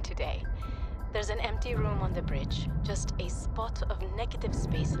surprised me today. There's an empty room on the bridge, just a spot of negative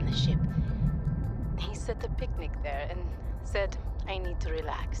space in the ship. He set a picnic there and said I need to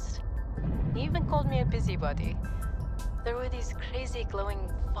relax. He even called me a busybody. There were these crazy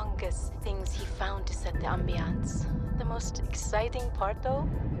glowing fungus things he found to set the ambiance. The most exciting part though,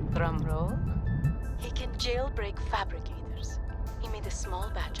 drum roll, he can jailbreak fabricators. He made a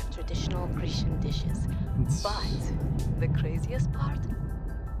small batch of traditional Grecian dishes. But the craziest part?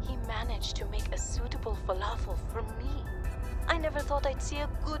 He managed to make a suitable falafel for me. I never thought I'd see a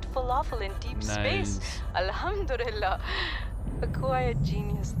good falafel in deep space. Alhamdulillah. A quiet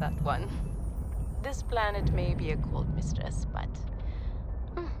genius, that one. This planet may be a cold mistress, but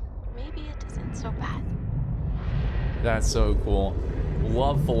maybe it isn't so bad. That's so cool.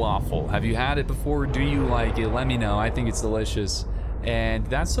 Love falafel. Have you had it before? Do you like it? Let me know. I think it's delicious. And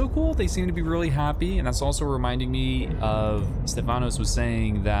that's so cool. They seem to be really happy. And that's also reminding me of Stefanos was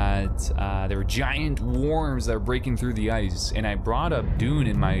saying that there were giant worms that are breaking through the ice. And I brought up Dune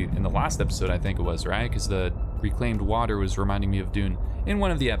in the last episode, I think it was, right? Because the reclaimed water was reminding me of Dune in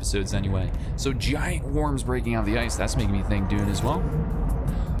one of the episodes anyway. So giant worms breaking out of the ice. That's making me think Dune as well.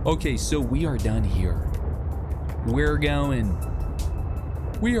 Okay, so we are done here. We're going.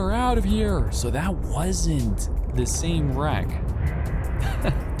 We are out of here. So that wasn't the same wreck.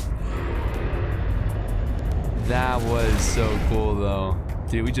 That was so cool though.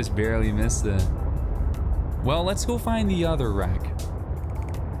 Dude, we just barely missed it. Well, let's go find the other wreck,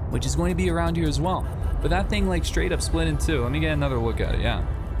 which is going to be around here as well. But that thing like straight up split in two. Let me get another look at it, yeah.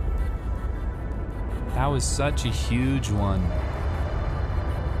 That was such a huge one.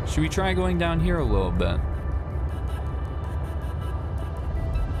 Should we try going down here a little bit?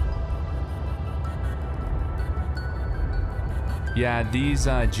 Yeah, these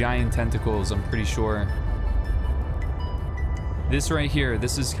giant tentacles, I'm pretty sure. This right here,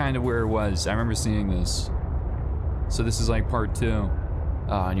 this is kind of where it was. I remember seeing this. So this is like part 2.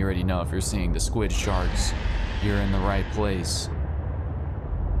 Oh, and you already know if you're seeing the squid sharks, you're in the right place.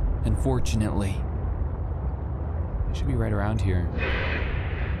 Unfortunately. It should be right around here.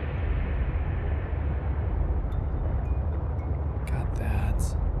 Got that.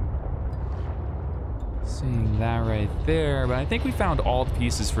 Seeing that right there, but I think we found all the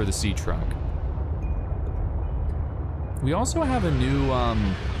pieces for the sea truck. We also have a new,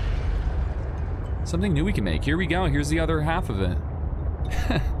 something new we can make. Here we go, here's the other half of it.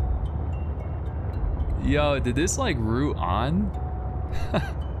 Yo, did this like root on?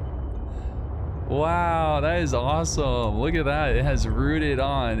 Wow, that is awesome. Look at that, it has rooted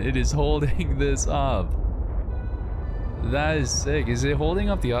on. It is holding this up. That is sick. Is it holding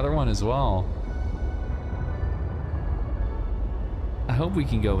up the other one as well? I hope we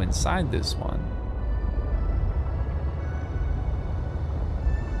can go inside this one.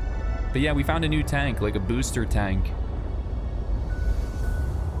 But yeah, we found a new tank, like a booster tank.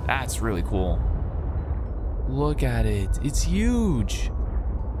 That's really cool. Look at it. It's huge.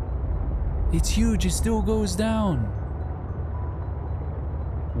 It's huge. It still goes down.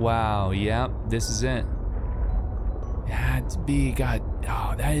 Wow. Yep. This is it. Yeah, it's big. God.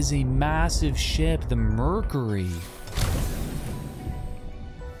 Oh, that is a massive ship. The Mercury.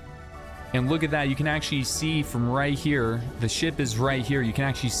 And look at that. You can actually see from right here. The ship is right here. You can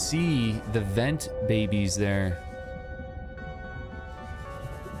actually see the vent babies there.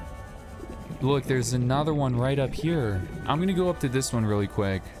 Look, there's another one right up here. I'm gonna go up to this one really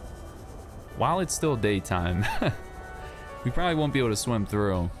quick. While it's still daytime. We probably won't be able to swim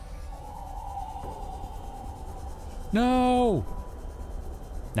through. No!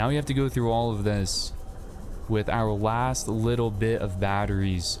 Now we have to go through all of this with our last little bit of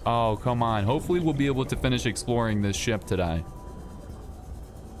batteries. Oh, come on. Hopefully we'll be able to finish exploring this ship today.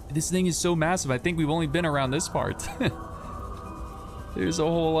 This thing is so massive. I think we've only been around this part. There's a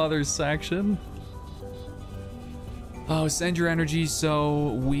whole other section. Oh, send your energy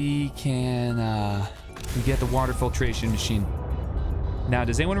so we can we get the water filtration machine. Now,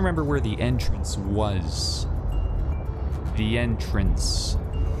 does anyone remember where the entrance was? The entrance.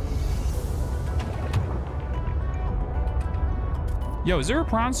 Yo, is there a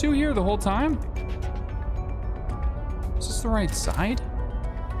prawn suit here the whole time? Is this the right side?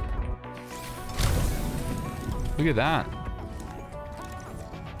 Look at that.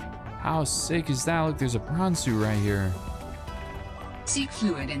 How sick is that? Look, there's a prawn suit right here. Seek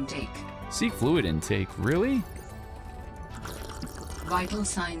fluid intake. Seek fluid intake, really? Vital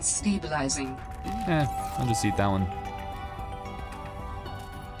signs stabilizing. I'll just eat that one.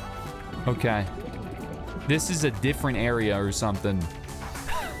 Okay. This is a different area or something.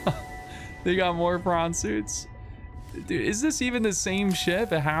 They got more prawn suits. Dude, is this even the same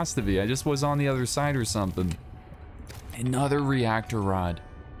ship? It has to be. I just was on the other side or something. Another reactor rod.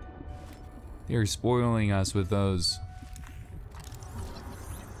 They're spoiling us with those.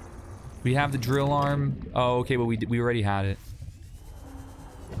 We have the drill arm. Oh, okay, but we already had it.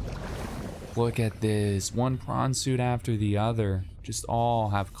 Look at this. One prawn suit after the other. Just all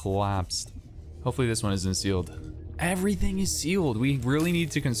have collapsed. Hopefully this one isn't sealed. Everything is sealed. We really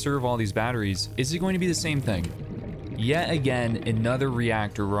need to conserve all these batteries. Is it going to be the same thing? Yet again, another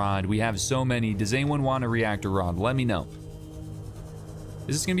reactor rod. We have so many. Does anyone want a reactor rod? Let me know.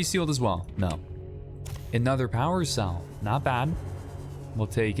 Is this going to be sealed as well? No. Another power cell. Not bad. We'll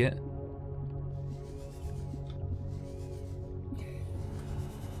take it.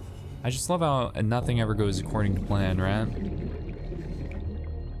 I just love how nothing ever goes according to plan, right?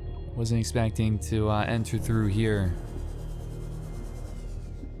 Wasn't expecting to enter through here.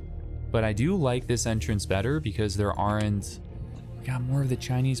 But I do like this entrance better because there aren't... We got more of the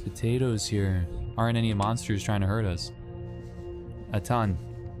Chinese potatoes here. Aren't any monsters trying to hurt us. A ton.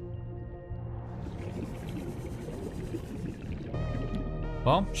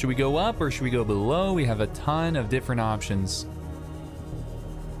 Well, should we go up or should we go below? We have a ton of different options.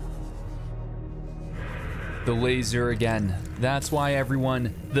 The laser again. That's why,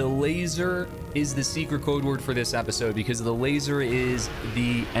 everyone, the laser is the secret code word for this episode, because the laser is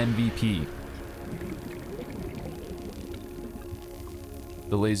the MVP.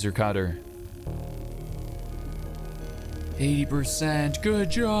 The laser cutter. 80%.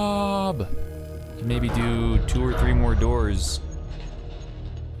 Good job. Can maybe do 2 or 3 more doors.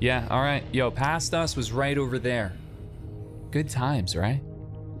 Yeah, all right. Yo, past us was right over there. Good times, right?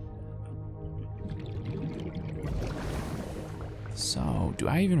 So, do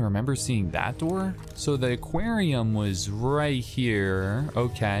I even remember seeing that door? So the aquarium was right here.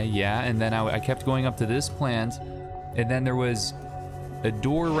 Okay, yeah, and then I kept going up to this plant, and then there was a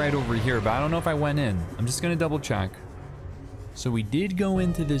door right over here, but I don't know if I went in. I'm just gonna double check. So we did go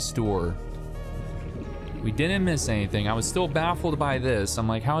into this door. We didn't miss anything. I was still baffled by this. I'm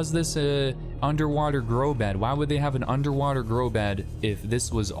like, how is this a underwater grow bed? Why would they have an underwater grow bed if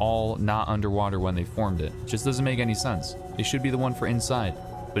this was all not underwater when they formed it? It just doesn't make any sense. It should be the one for inside,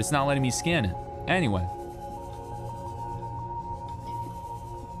 but it's not letting me scan it. Anyway.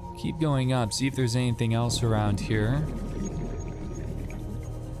 Keep going up, see if there's anything else around here.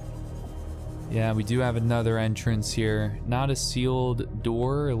 Yeah, we do have another entrance here. Not a sealed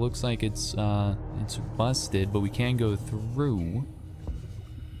door. It looks like it's busted, but we can go through.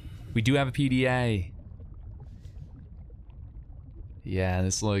 We do have a PDA. Yeah,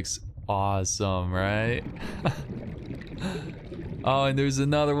 this looks Awesome, right? Oh, and there's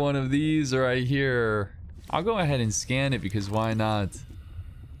another one of these right here. I'll go ahead and scan it because why not?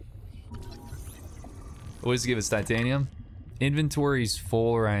 What does it give us? Titanium? Inventory's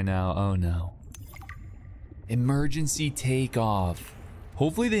full right now. Oh no. Emergency takeoff.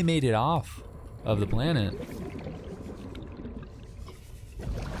 Hopefully they made it off of the planet.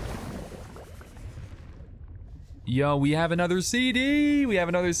 Yo, we have another CD! We have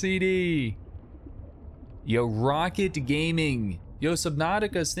another CD! Yo, Rocket Gaming. Yo,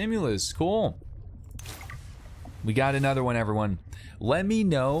 Subnautica Stimulus. Cool. We got another one, everyone. Let me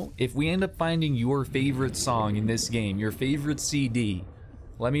know if we end up finding your favorite song in this game, your favorite CD.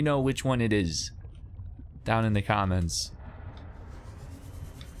 Let me know which one it is down in the comments.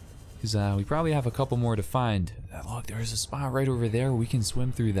 Because we probably have a couple more to find. Look, there's a spot right over there. We can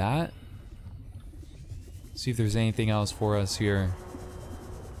swim through that. See if there's anything else for us here.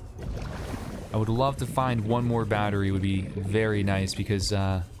 I would love to find one more battery. Would be very nice because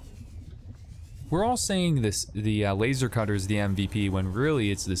we're all saying this, the laser cutter is the MVP when really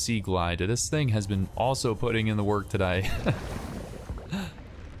it's the Sea Glide. This thing has been also putting in the work today.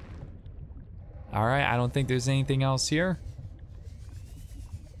 All right, I don't think there's anything else here.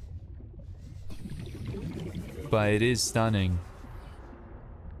 But it is stunning.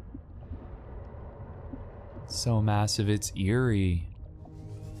 So massive, it's eerie.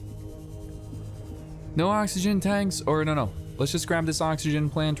 No oxygen tanks, or no. Let's just grab this oxygen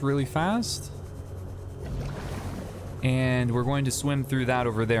plant really fast. And we're going to swim through that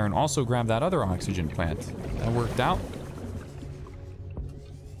over there and also grab that other oxygen plant. That worked out.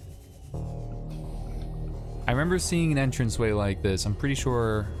 I remember seeing an entranceway like this. I'm pretty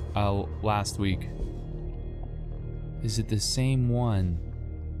sure last week. Is it the same one?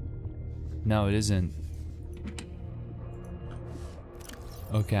 No, it isn't.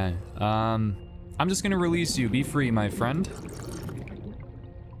 Okay. I'm just gonna release you. Be free, my friend.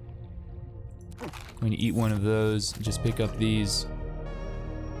 I'm gonna eat one of those. Just pick up these.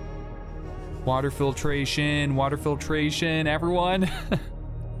 Water filtration, everyone.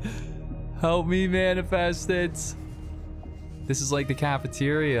 Help me manifest it. This is like the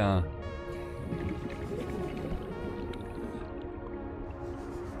cafeteria.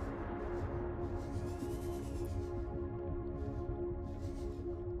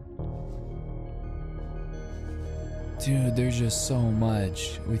 Dude, there's just so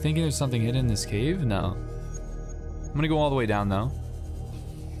much. We thinking there's something hidden in this cave? No. I'm gonna go all the way down though.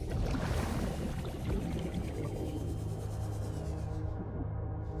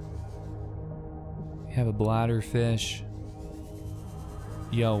 We have a bladderfish.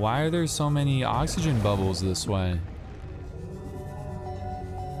 Yo, why are there so many oxygen bubbles this way?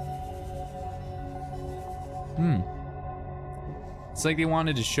 It's like they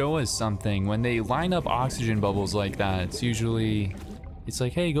wanted to show us something. When they line up oxygen bubbles like that, it's usually... It's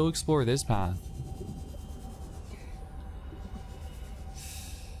like, hey, go explore this path.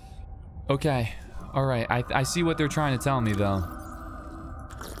 Okay. Alright, I see what they're trying to tell me, though.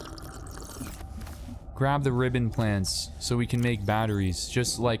 Grab the ribbon plants so we can make batteries.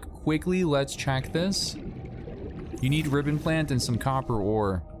 Just, like, quickly, let's check this. You need ribbon plant and some copper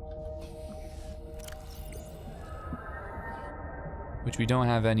ore. Which we don't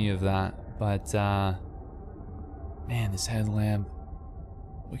have any of that, but man, this headlamp.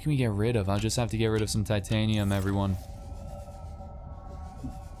 What can we get rid of? I'll just have to get rid of some titanium, everyone.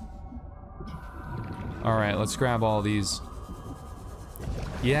 All right, let's grab all these.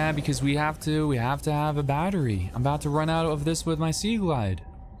 Yeah, because we have to have a battery. I'm about to run out of this with my Sea Glide.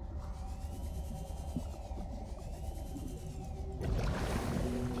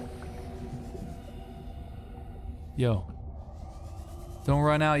 Yo. Don't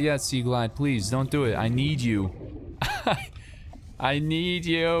run out yet, Sea Glide. Please, don't do it. I need you. I need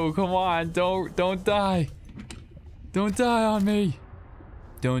you. Come on, don't die. Don't die on me.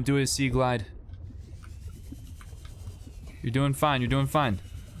 Don't do it, Sea Glide. You're doing fine. You're doing fine.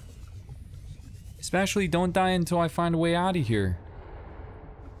 Especially, don't die until I find a way out of here.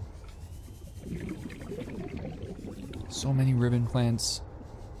 So many ribbon plants.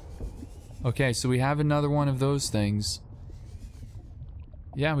 Okay, so we have another one of those things.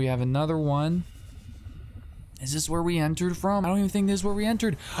 Yeah, we have another one. Is this where we entered from? I don't even think this is where we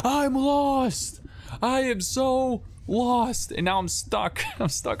entered. I'm lost! I am so lost! And now I'm stuck. I'm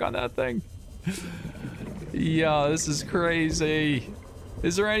stuck on that thing. Yeah, this is crazy.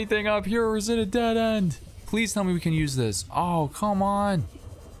 Is there anything up here or is it a dead end? Please tell me we can use this. Oh, come on.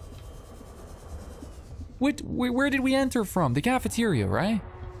 Where did we enter from? The cafeteria, right?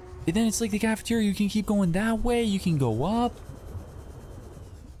 And then it's like the cafeteria, you can keep going that way, you can go up.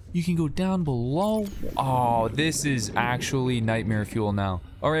 You can go down below. Oh, this is actually nightmare fuel now.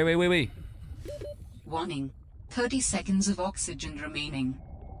 All right, wait. Warning. 30 seconds of oxygen remaining.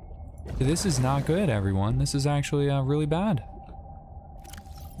 This is not good, everyone. This is actually really bad.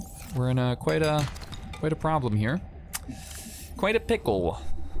 We're in a quite a problem here. Quite a pickle.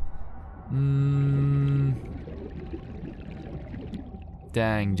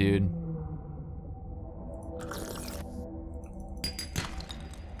 Dang, dude.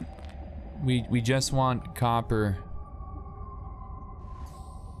 We just want copper.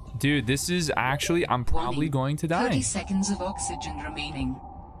 Dude, this is actually, I'm probably going to die. 30 seconds of oxygen remaining.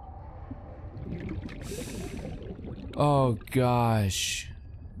 Oh gosh.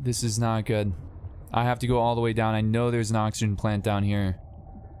 This is not good. I have to go all the way down. I know there's an oxygen plant down here.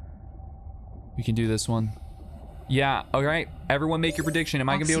 We can do this one. Yeah, alright. Everyone make your prediction. Am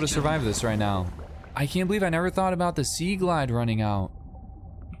I gonna be able to survive this right now? I can't believe I never thought about the Sea Glide running out.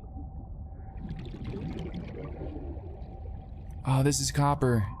 Oh, this is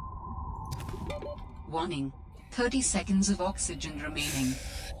copper. Warning. 30 seconds of oxygen remaining.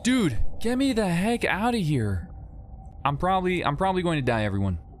 Dude, get me the heck out of here. I'm probably going to die,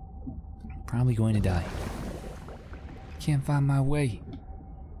 everyone. Probably going to die. Can't find my way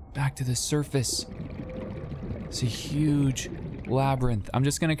back to the surface. It's a huge labyrinth. I'm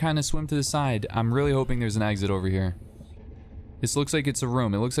just gonna kind of swim to the side. I'm really hoping there's an exit over here. This looks like it's a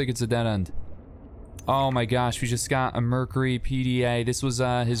room. It looks like it's a dead end. Oh my gosh, we just got a Mercury PDA. This was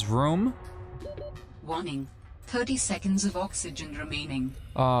his room. Warning. 30 seconds of oxygen remaining.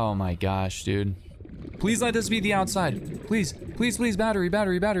 Oh my gosh, dude. Please let this be the outside. Please, please, please, battery,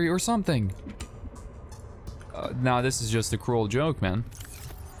 or something. Nah, this is just a cruel joke, man.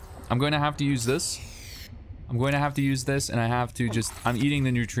 I'm going to have to use this. I'm going to have to use this, and I have to just... I'm eating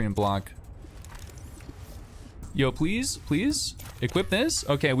the nutrient block. Yo, please, please, equip this.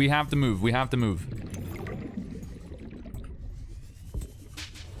 Okay, we have to move. We have to move.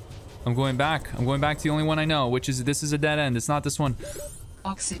 I'm going back. I'm going back to the only one I know, which is... This is a dead end. It's not this one.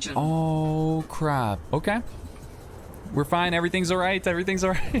 Oxygen. Oh, crap. Okay. We're fine. Everything's all right. Everything's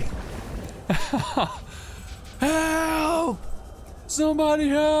all right. Help! Somebody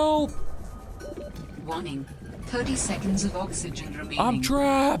help! Warning. 30 seconds of oxygen remaining. I'm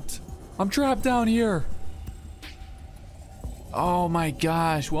trapped! I'm trapped down here. Oh my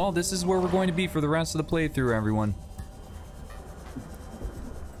gosh. Well, this is where we're going to be for the rest of the playthrough, everyone.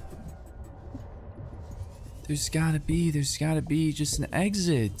 There's gotta be just an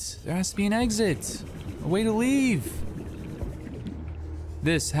exit. There has to be an exit. A way to leave.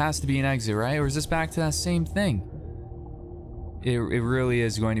 This has to be an exit, right? Or is this back to that same thing? It really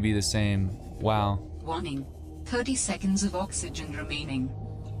is going to be the same. Wow. Warning. 30 seconds of oxygen remaining.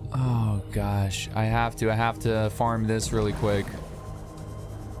 Oh gosh. I have to farm this really quick.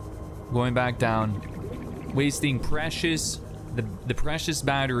 Going back down. Wasting precious... the precious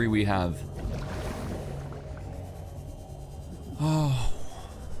battery we have. Oh.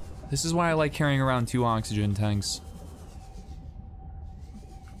 This is why I like carrying around 2 oxygen tanks.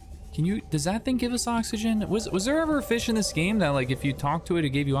 Can you... Does that thing give us oxygen? Was there ever a fish in this game that, like, if you talk to it, it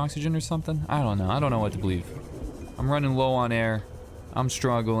gave you oxygen or something? I don't know. I don't know what to believe. I'm running low on air. I'm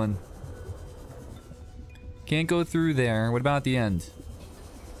struggling. Can't go through there. What about the end?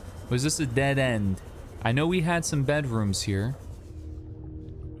 Was this a dead end? I know we had some bedrooms here.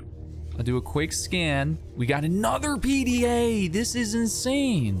 I'll do a quick scan. We got another PDA. This is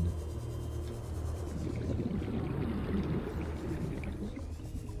insane.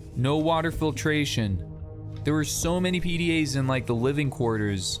 No water filtration. There were so many PDAs in like the living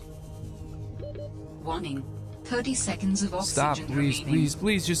quarters. Warning. 30 seconds of oxygen Stop, please, remaining. please,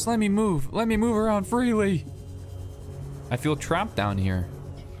 please, just let me move. Let me move around freely. I feel trapped down here.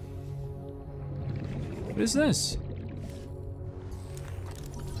 What is this?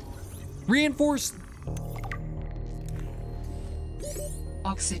 Reinforced.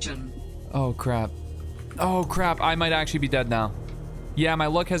 Oxygen. Oh crap. Oh crap, I might actually be dead now. Yeah, my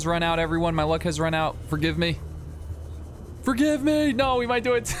luck has run out, everyone. My luck has run out. Forgive me. Forgive me! No, we might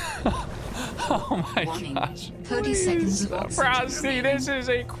do it. Oh my Warning. gosh. 30 seconds of oxygen Frosty, remaining. this is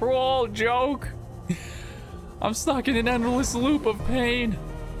a cruel joke. I'm stuck in an endless loop of pain.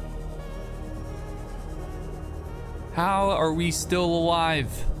 How are we still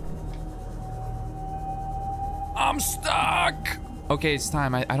alive? I'm stuck! Okay, it's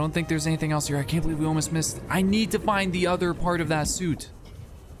time. I don't think there's anything else here. I can't believe we almost missed. I need to find the other part of that suit.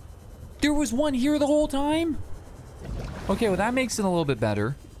 There was one here the whole time? Okay, well that makes it a little bit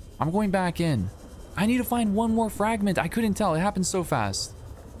better. I'm going back in. I need to find one more fragment. I couldn't tell. It happened so fast.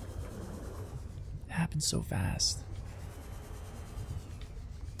 It happened so fast.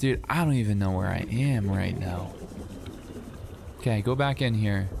 Dude, I don't even know where I am right now. Okay, go back in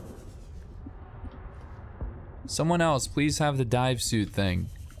here. Someone else, please have the dive suit thing.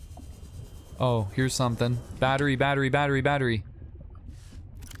 Oh, here's something. Battery, battery, battery, battery.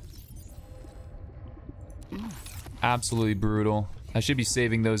 Absolutely brutal. I should be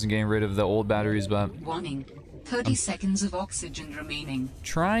saving those and getting rid of the old batteries, but... Warning. 30 seconds of oxygen remaining.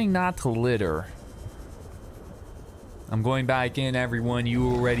 Trying not to litter. I'm going back in, everyone.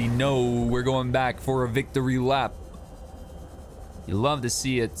 You already know we're going back for a victory lap. You love to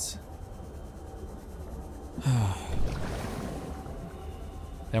see it. Then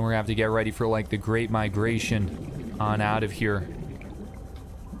we're gonna have to get ready for like the Great Migration on out of here.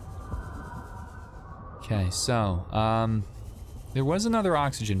 Okay, so there was another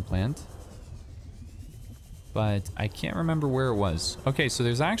oxygen plant, but I can't remember where it was. Okay, so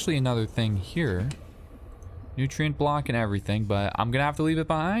there's actually another thing here. Nutrient block and everything, but I'm gonna have to leave it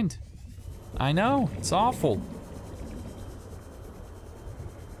behind. I know, it's awful.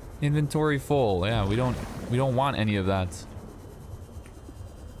 Inventory full. Yeah, we don't want any of that.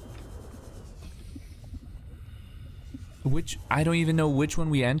 Which, I don't even know which one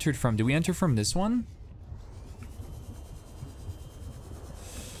we entered from. Did we enter from this one?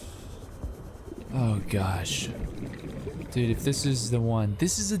 Oh gosh. Dude, if this is the one.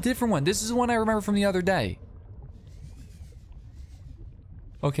 This is a different one. This is the one I remember from the other day.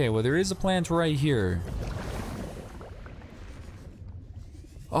 Okay, well there is a plant right here.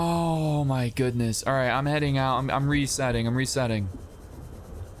 Oh my goodness. Alright, I'm heading out. I'm resetting. I'm resetting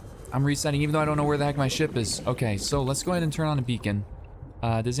even though I don't know where the heck my ship is. Okay, so let's go ahead and turn on a beacon.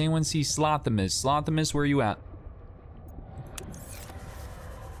 Does anyone see Slothimus? Slothimus, where are you at?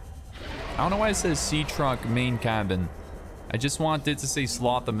 I don't know why it says Sea Truck Main Cabin. I just want it to say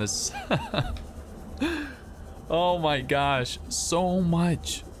Slothimus. Oh my gosh, so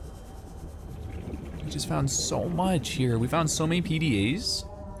much. We just found so much here. We found so many PDAs.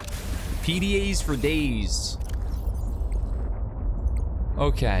 PDAs for days.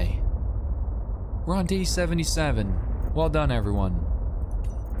 Okay. We're on day 77. Well done, everyone.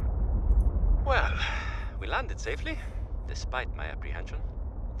 Well, we landed safely, despite my apprehension.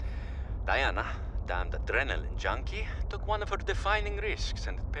 Diana, damned adrenaline junkie, took one of her defining risks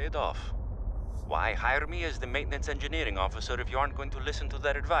and it paid off. Why hire me as the maintenance engineering officer if you aren't going to listen to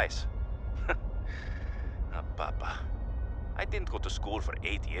their advice? Papa. I didn't go to school for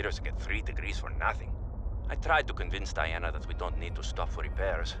 8 years and get 3 degrees for nothing. I tried to convince Diana that we don't need to stop for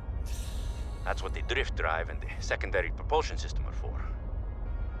repairs. That's what the drift drive and the secondary propulsion system are for.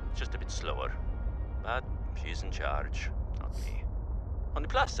 It's just a bit slower, but she's in charge, not me. On the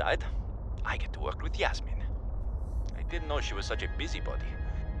plus side, I get to work with Yasmin. I didn't know she was such a busybody.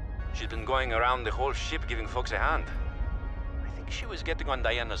 She's been going around the whole ship giving folks a hand. I think she was getting on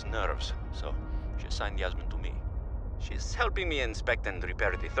Diana's nerves, so she assigned Yasmin to me. She's helping me inspect and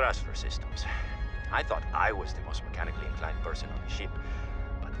repair the thruster systems. I thought I was the most mechanically inclined person on the ship,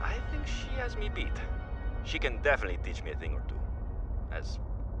 but I think she has me beat. She can definitely teach me a thing or two, as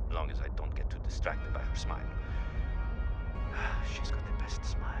long as I don't get too distracted by her smile. She's got the best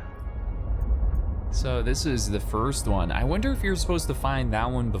smile. So this is the first one. I wonder if you're supposed to find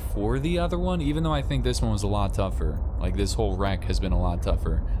that one before the other one, even though I think this one was a lot tougher. Like, this whole wreck has been a lot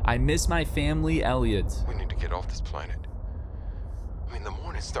tougher. I miss my family, Elliot. We need to get off this planet. I mean, the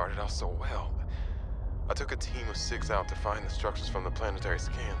morning started out so well. I took a team of 6 out to find the structures from the planetary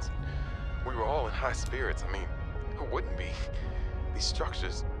scans. We were all in high spirits. I mean, who wouldn't be? These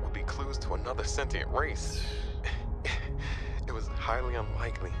structures would be clues to another sentient race. It was highly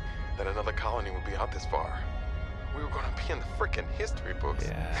unlikely that another colony would be out this far. We were going to be in the frickin' history books.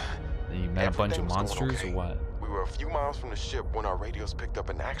 Yeah. Then you met a bunch of monsters or what? We were a few miles from the ship when our radios picked up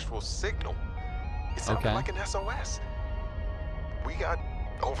an actual signal. It sounded like an SOS. We got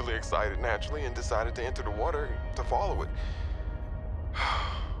overly excited naturally and decided to enter the water to follow it.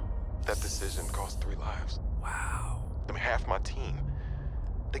 That decision cost 3 lives. Wow. I mean, half my team.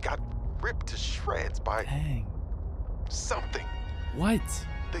 They got ripped to shreds by something. What?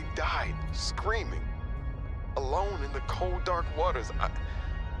 They died screaming, alone in the cold, dark waters.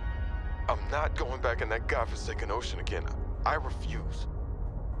 I'm not going back in that godforsaken ocean again. I refuse.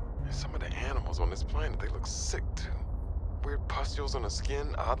 And some of the animals on this planet, they look sick too. Weird pustules on the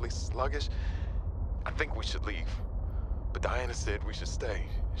skin, oddly sluggish. I think we should leave. But Diana said we should stay.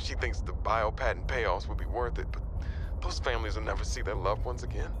 She thinks the bio-patent payoffs would be worth it, but those families will never see their loved ones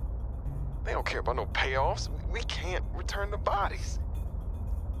again. They don't care about no payoffs. We can't return the bodies.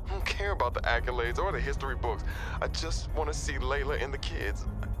 I don't care about the accolades or the history books. I just want to see Layla and the kids.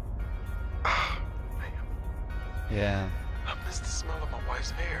 Yeah. I miss the smell of my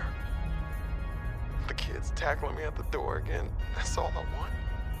wife's hair. The kids tackling me at the door again. That's all I want.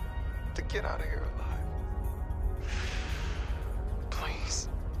 To get out of here alive. Please.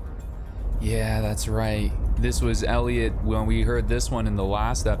 Yeah, that's right. This was Elliot when we heard this one in the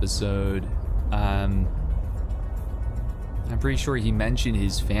last episode. I'm pretty sure he mentioned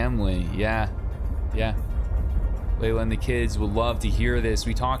his family. Yeah. Layla and the kids would love to hear this.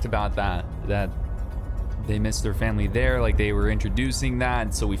 We talked about that they missed their family there, like they were introducing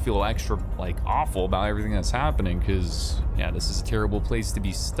that, so we feel extra like awful about everything that's happening because yeah, this is a terrible place to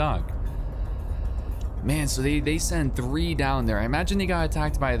be stuck. Man, so they sent 3 down there. I imagine they got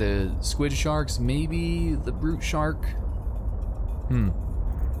attacked by the squid sharks, maybe the brute shark.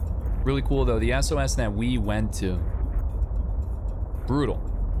 Really cool though, the SOS that we went to. Brutal.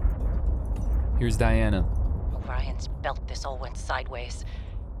 Here's Diana. Orion's belt, this all went sideways.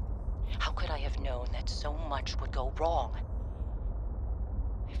 How could I have known that so much would go wrong?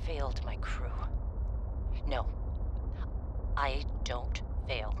 I failed my crew. No, I don't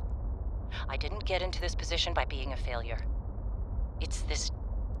fail. I didn't get into this position by being a failure. It's this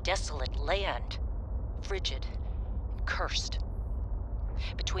desolate land, frigid and cursed.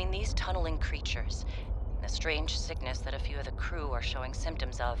 Between these tunneling creatures and the strange sickness that a few of the crew are showing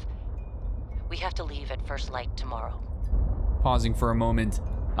symptoms of, we have to leave at first light tomorrow. Pausing for a moment.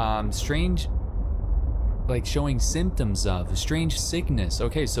 Strange, like showing symptoms of strange sickness.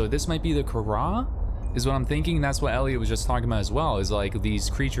 Okay, so this might be the Kara, is what I'm thinking. That's what Elliot was just talking about as well, is like these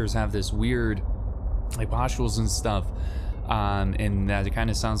creatures have this weird like pustules and stuff, and that it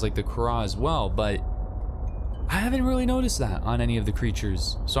kind of sounds like the Kara as well, but I haven't really noticed that on any of the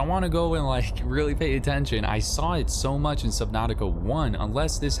creatures, so I want to go and like really pay attention. I saw it so much in Subnautica 1,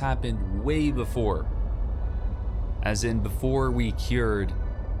 unless this happened way before, as in before we cured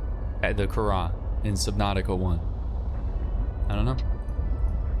the Kara in Subnautica 1. I don't know.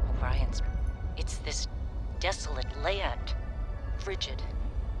 Orion's, it's this desolate land, frigid,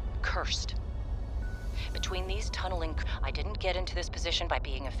 cursed. Between these tunneling, I didn't get into this position by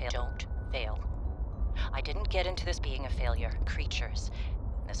being a failure. Don't fail. I didn't get into this being a failure. Creatures,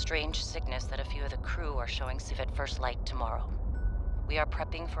 and a strange sickness that a few of the crew are showing at first light tomorrow. We are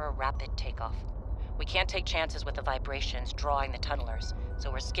prepping for a rapid takeoff. We can't take chances with the vibrations drawing the tunnelers,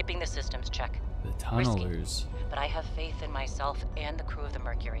 so we're skipping the systems check. The tunnelers. Risky, but I have faith in myself and the crew of the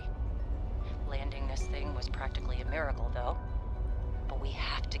Mercury. Landing this thing was practically a miracle, though. But we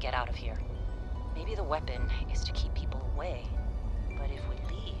have to get out of here. Maybe the weapon is to keep people away, but if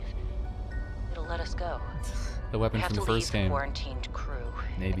we leave, it'll let us go. The weapon from the first game. We have to leave the quarantined crew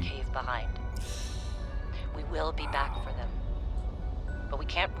in the cave behind. We will be back for them. But we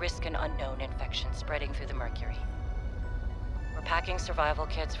can't risk an unknown infection spreading through the Mercury. We're packing survival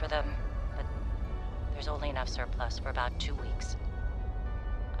kits for them, but there's only enough surplus for about 2 weeks.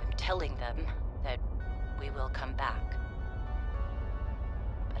 I'm telling them that we will come back.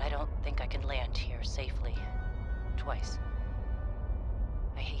 But I don't think I can land here safely twice.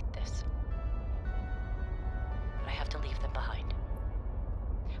 I hate this. But I have to leave them behind.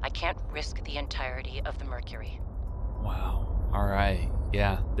 I can't risk the entirety of the Mercury. Wow. All right.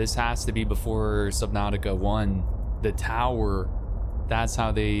 Yeah, this has to be before Subnautica 1. The tower, that's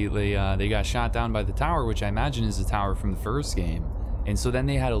how they got shot down by the tower, which I imagine is the tower from the first game. And so then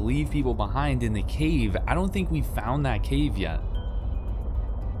they had to leave people behind in the cave. I don't think we found that cave yet.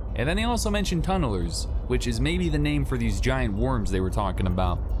 And then they also mentioned tunnelers, which is maybe the name for these giant worms they were talking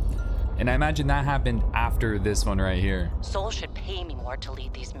about. And I imagine that happened after this one right here. Sol should pay me more to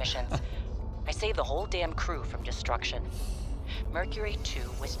lead these missions. I saved the whole damn crew from destruction. Mercury 2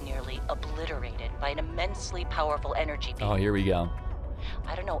 was nearly obliterated by an immensely powerful energy beam. Oh, here we go.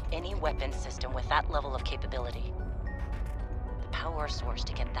 I don't know any weapon system with that level of capability. The power source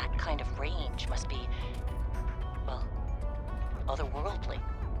to get that kind of range must be, well, otherworldly.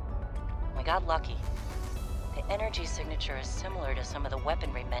 We got lucky. The energy signature is similar to some of the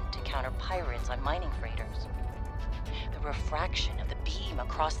weaponry meant to counter pirates on mining freighters. The refraction of the beam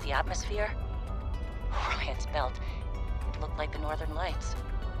across the atmosphere? Orion's belt, it looked like the Northern Lights.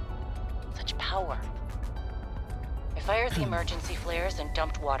 Such power. I fired the emergency flares and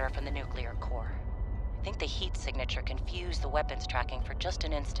dumped water from the nuclear core. I think the heat signature confused the weapons tracking for just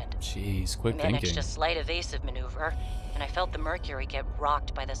an instant. Jeez, quick I managed thinking. a slight evasive maneuver, and I felt the Mercury get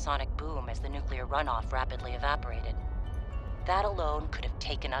rocked by the sonic boom as the nuclear runoff rapidly evaporated. That alone could have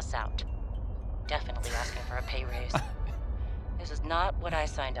taken us out. Definitely asking for a pay raise. This is not what I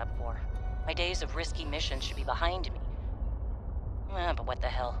signed up for. My days of risky missions should be behind me. But what the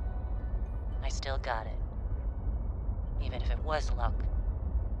hell? I still got it. Even if it was luck.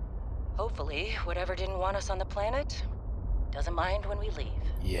 Hopefully, whatever didn't want us on the planet Doesn't mind when we leave.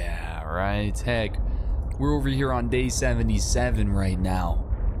 Yeah, right. Heck, we're over here on day 77 right now.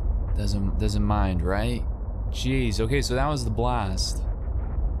 Doesn't mind, right? Jeez. Okay, so that was the blast.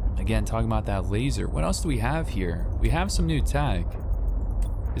 Again, talking about that laser. What else do we have here? We have some new tech.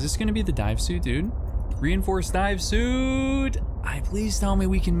 Is this gonna be the dive suit, dude? Reinforced dive suit. Please tell me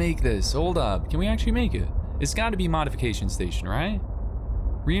we can make this. Hold up. Can we actually make it? It's got to be modification station, right?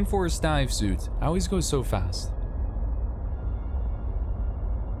 Reinforced dive suit. I always go so fast.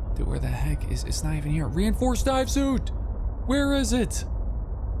 Dude, where the heck is it's not even here. Reinforced dive suit. Where is it?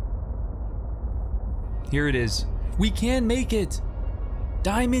 Here it is. We can make it.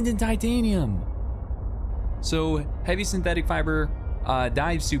 Diamond and titanium. So, heavy synthetic fiber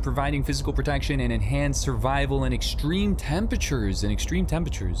dive suit providing physical protection and enhanced survival in extreme temperatures.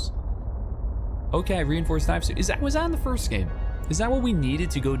 Okay, reinforced dive suit. Was that in the first game? Is that what we needed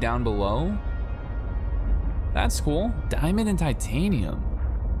to go down below? That's cool. Diamond and titanium.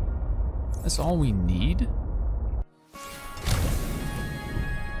 That's all we need?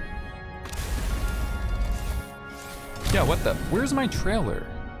 Yeah, what the? Where's my trailer?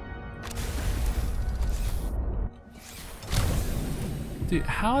 Dude,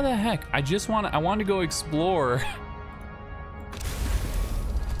 how the heck? I want to go explore.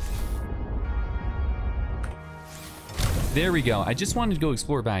 There we go. I just wanted to go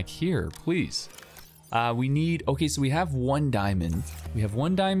explore back here, please. We need, okay, so we have 1 diamond. We have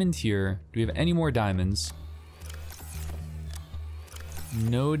 1 diamond here. Do we have any more diamonds?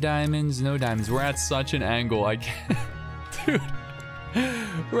 No diamonds, no diamonds. We're at such an angle, I can't, dude.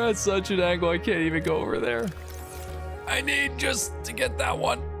 We're at such an angle, I can't even go over there. I need just to get that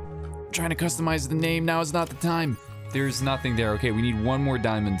one. I'm trying to customize the name, now is not the time. There's nothing there. Okay, we need 1 more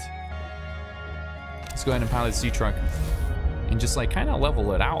diamond. Let's go ahead and pilot the C-Truck and just like kind of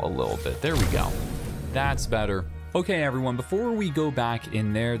level it out a little bit. There we go. That's better. Okay, everyone, before we go back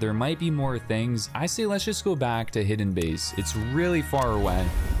in there, there might be more things. I say let's just go back to Hidden Base. It's really far away.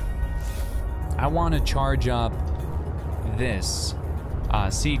 I want to charge up this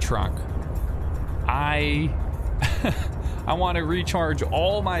C-Truck. I want to recharge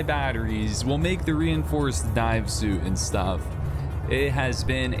all my batteries. We'll make the reinforced dive suit and stuff. It has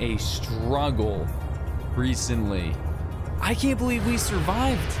been a struggle recently. I can't believe we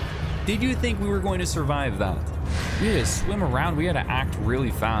survived. Did you think we were going to survive that? We had to swim around. We had to act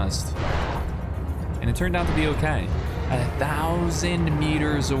really fast. And it turned out to be okay. 1,000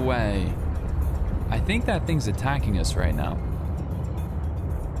 meters away. I think that thing's attacking us right now.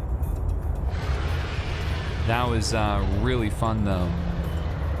 That was really fun though.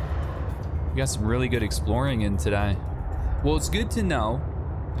 We got some really good exploring in today. Well, it's good to know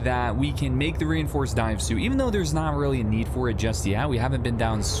that we can make the reinforced dive suit, even though there's not really a need for it just yet. We haven't been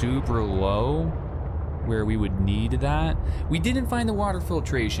down super low where we would need that. We didn't find the water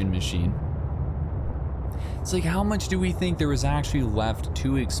filtration machine. It's like, how much do we think there was actually left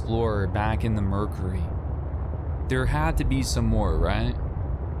to explore back in the Mercury? There had to be some more, right?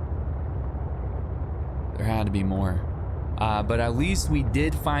 There had to be more. But at least we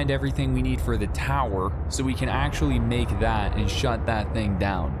did find everything we need for the tower, so we can actually make that and shut that thing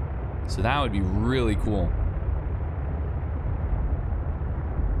down. So that would be really cool.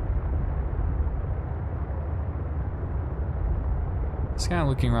 Just kind of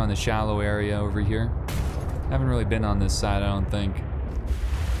looking around the shallow area over here. Haven't really been on this side, I don't think.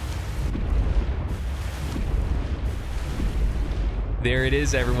 There it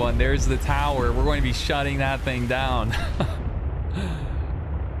is, everyone. There's the tower. We're going to be shutting that thing down.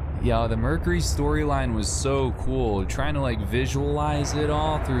 Yo, the Mercury storyline was so cool. Trying to like visualize it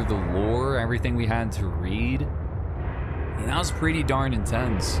all through the lore, everything we had to read. And that was pretty darn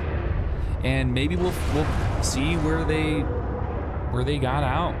intense. And maybe we'll see where they got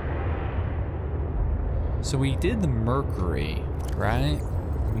out. So we did the Mercury, right?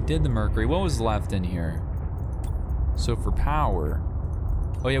 We did the Mercury. What was left in here? So for power,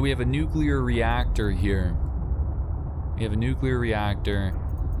 oh yeah, we have a nuclear reactor here. We have a nuclear reactor.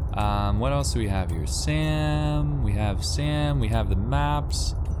 What else do we have here? Sam, we have the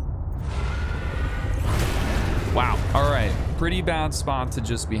maps. Wow, all right, pretty bad spot to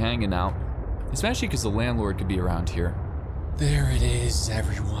just be hanging out, especially because the landlord could be around here. There it is,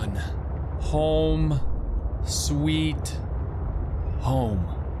 everyone. Home, sweet home.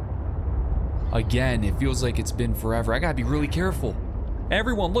 Again, it feels like it's been forever. I gotta be really careful.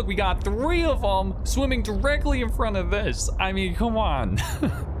 Everyone, look, we got 3 of them swimming directly in front of this. I mean, come on.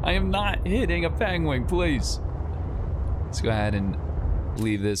 I am not hitting a penguin, please. Let's go ahead and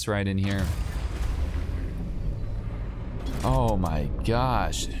leave this right in here. Oh my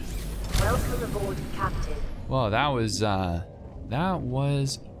gosh. Welcome aboard, Captain. Whoa, that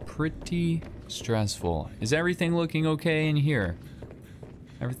was pretty stressful. Is everything looking okay in here?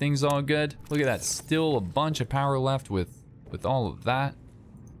 Everything's all good? Look at that, still a bunch of power left with all of that.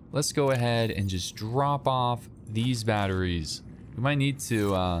 Let's go ahead and just drop off these batteries. We might need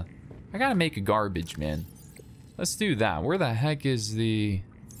to, I gotta make a garbage, man. Let's do that. Where the heck is the...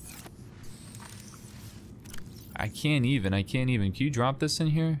 I can't even. Can you drop this in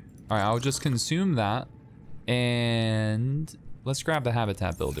here? All right, I'll just consume that. And let's grab the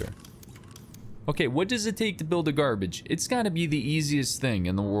habitat builder. Okay, what does it take to build a garbage? It's gotta be the easiest thing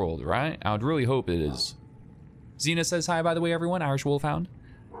in the world, right? I would really hope it is. Xena says hi, by the way, everyone. Irish Wolfhound.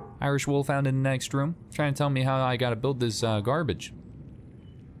 Irish Wolfhound in the next room. Trying to tell me how I gotta build this garbage.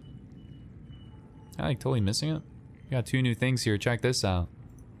 I'm like totally missing it. We got 2 new things here. Check this out.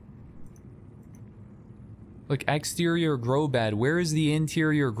 Look, exterior grow bed. Where is the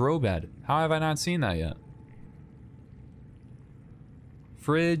interior grow bed? How have I not seen that yet?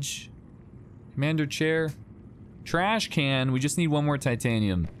 Fridge. Commander chair. Trash can. We just need 1 more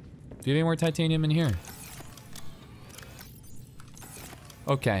titanium. Do you have any more titanium in here?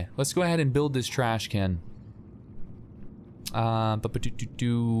 Okay, let's go ahead and build this trash can. Here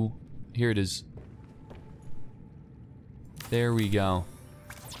it is. There we go.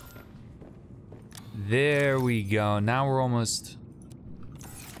 There we go. Now we're almost...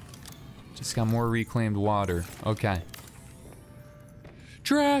 Just got more reclaimed water. Okay.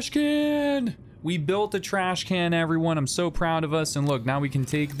 Trash can! We built a trash can, everyone. I'm so proud of us. And look, now we can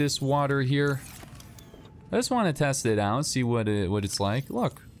take this water here. I just want to test it out, see what it's like.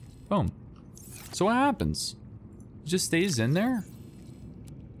 Look. Boom. So what happens? It just stays in there?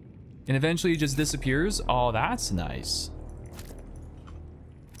 And eventually it just disappears? Oh, that's nice.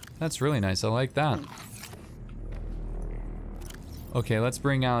 That's really nice. I like that. Okay, let's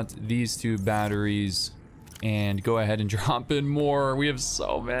bring out these 2 batteries and go ahead and drop in more. We have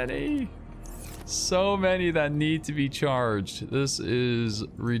so many. So many that need to be charged. This is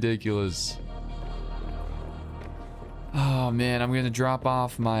ridiculous. Oh man, I'm gonna drop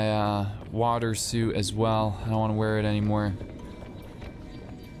off my water suit as well. I don't want to wear it anymore.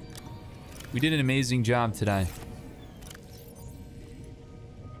 We did an amazing job today.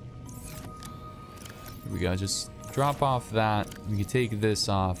 Here we go, just drop off that. We can take this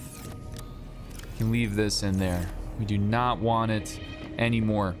off. We can leave this in there. We do not want it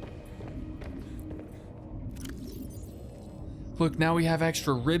anymore. Look, now we have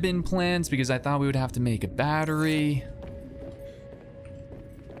extra ribbon plants because I thought we would have to make a battery.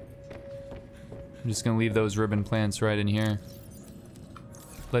 I'm just gonna leave those ribbon plants right in here.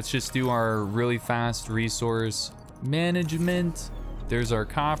 Let's just do our really fast resource management. There's our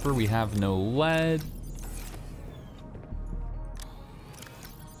copper. We have no lead.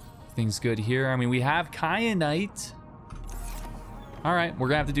 Things good here. I mean, we have kyanite. All right, we're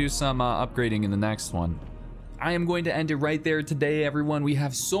gonna have to do some upgrading in the next one. I am going to end it right there today, everyone. We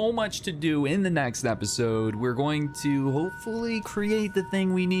have so much to do in the next episode. We're going to hopefully create the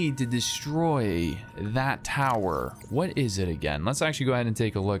thing we need to destroy that tower. What is it again? Let's actually go ahead and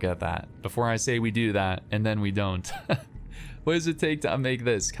take a look at that before I say we do that and then we don't. What does it take to make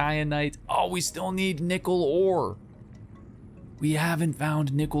this? Kyanite. Oh, we still need nickel ore. We haven't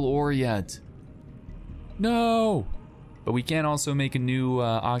found nickel ore yet. No. But we can also make a new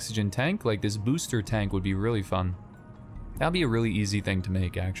oxygen tank. Like this booster tank would be really fun. That'll be a really easy thing to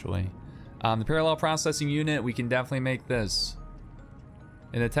make, actually. The parallel processing unit, we can definitely make this.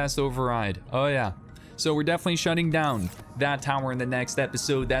 And a test override. Oh yeah. So we're definitely shutting down that tower in the next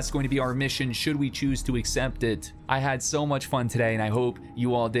episode. That's going to be our mission, should we choose to accept it. I had so much fun today, and I hope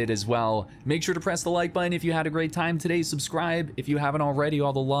you all did as well. Make sure to press the like button if you had a great time today. Subscribe if you haven't already.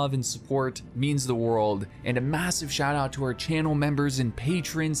 All the love and support means the world. And a massive shout out to our channel members and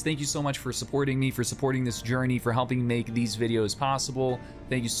patrons. Thank you so much for supporting me, for supporting this journey, for helping make these videos possible.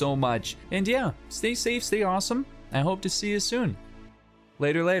 Thank you so much. And yeah, stay safe, stay awesome. I hope to see you soon.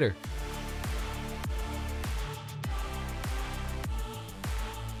 Later.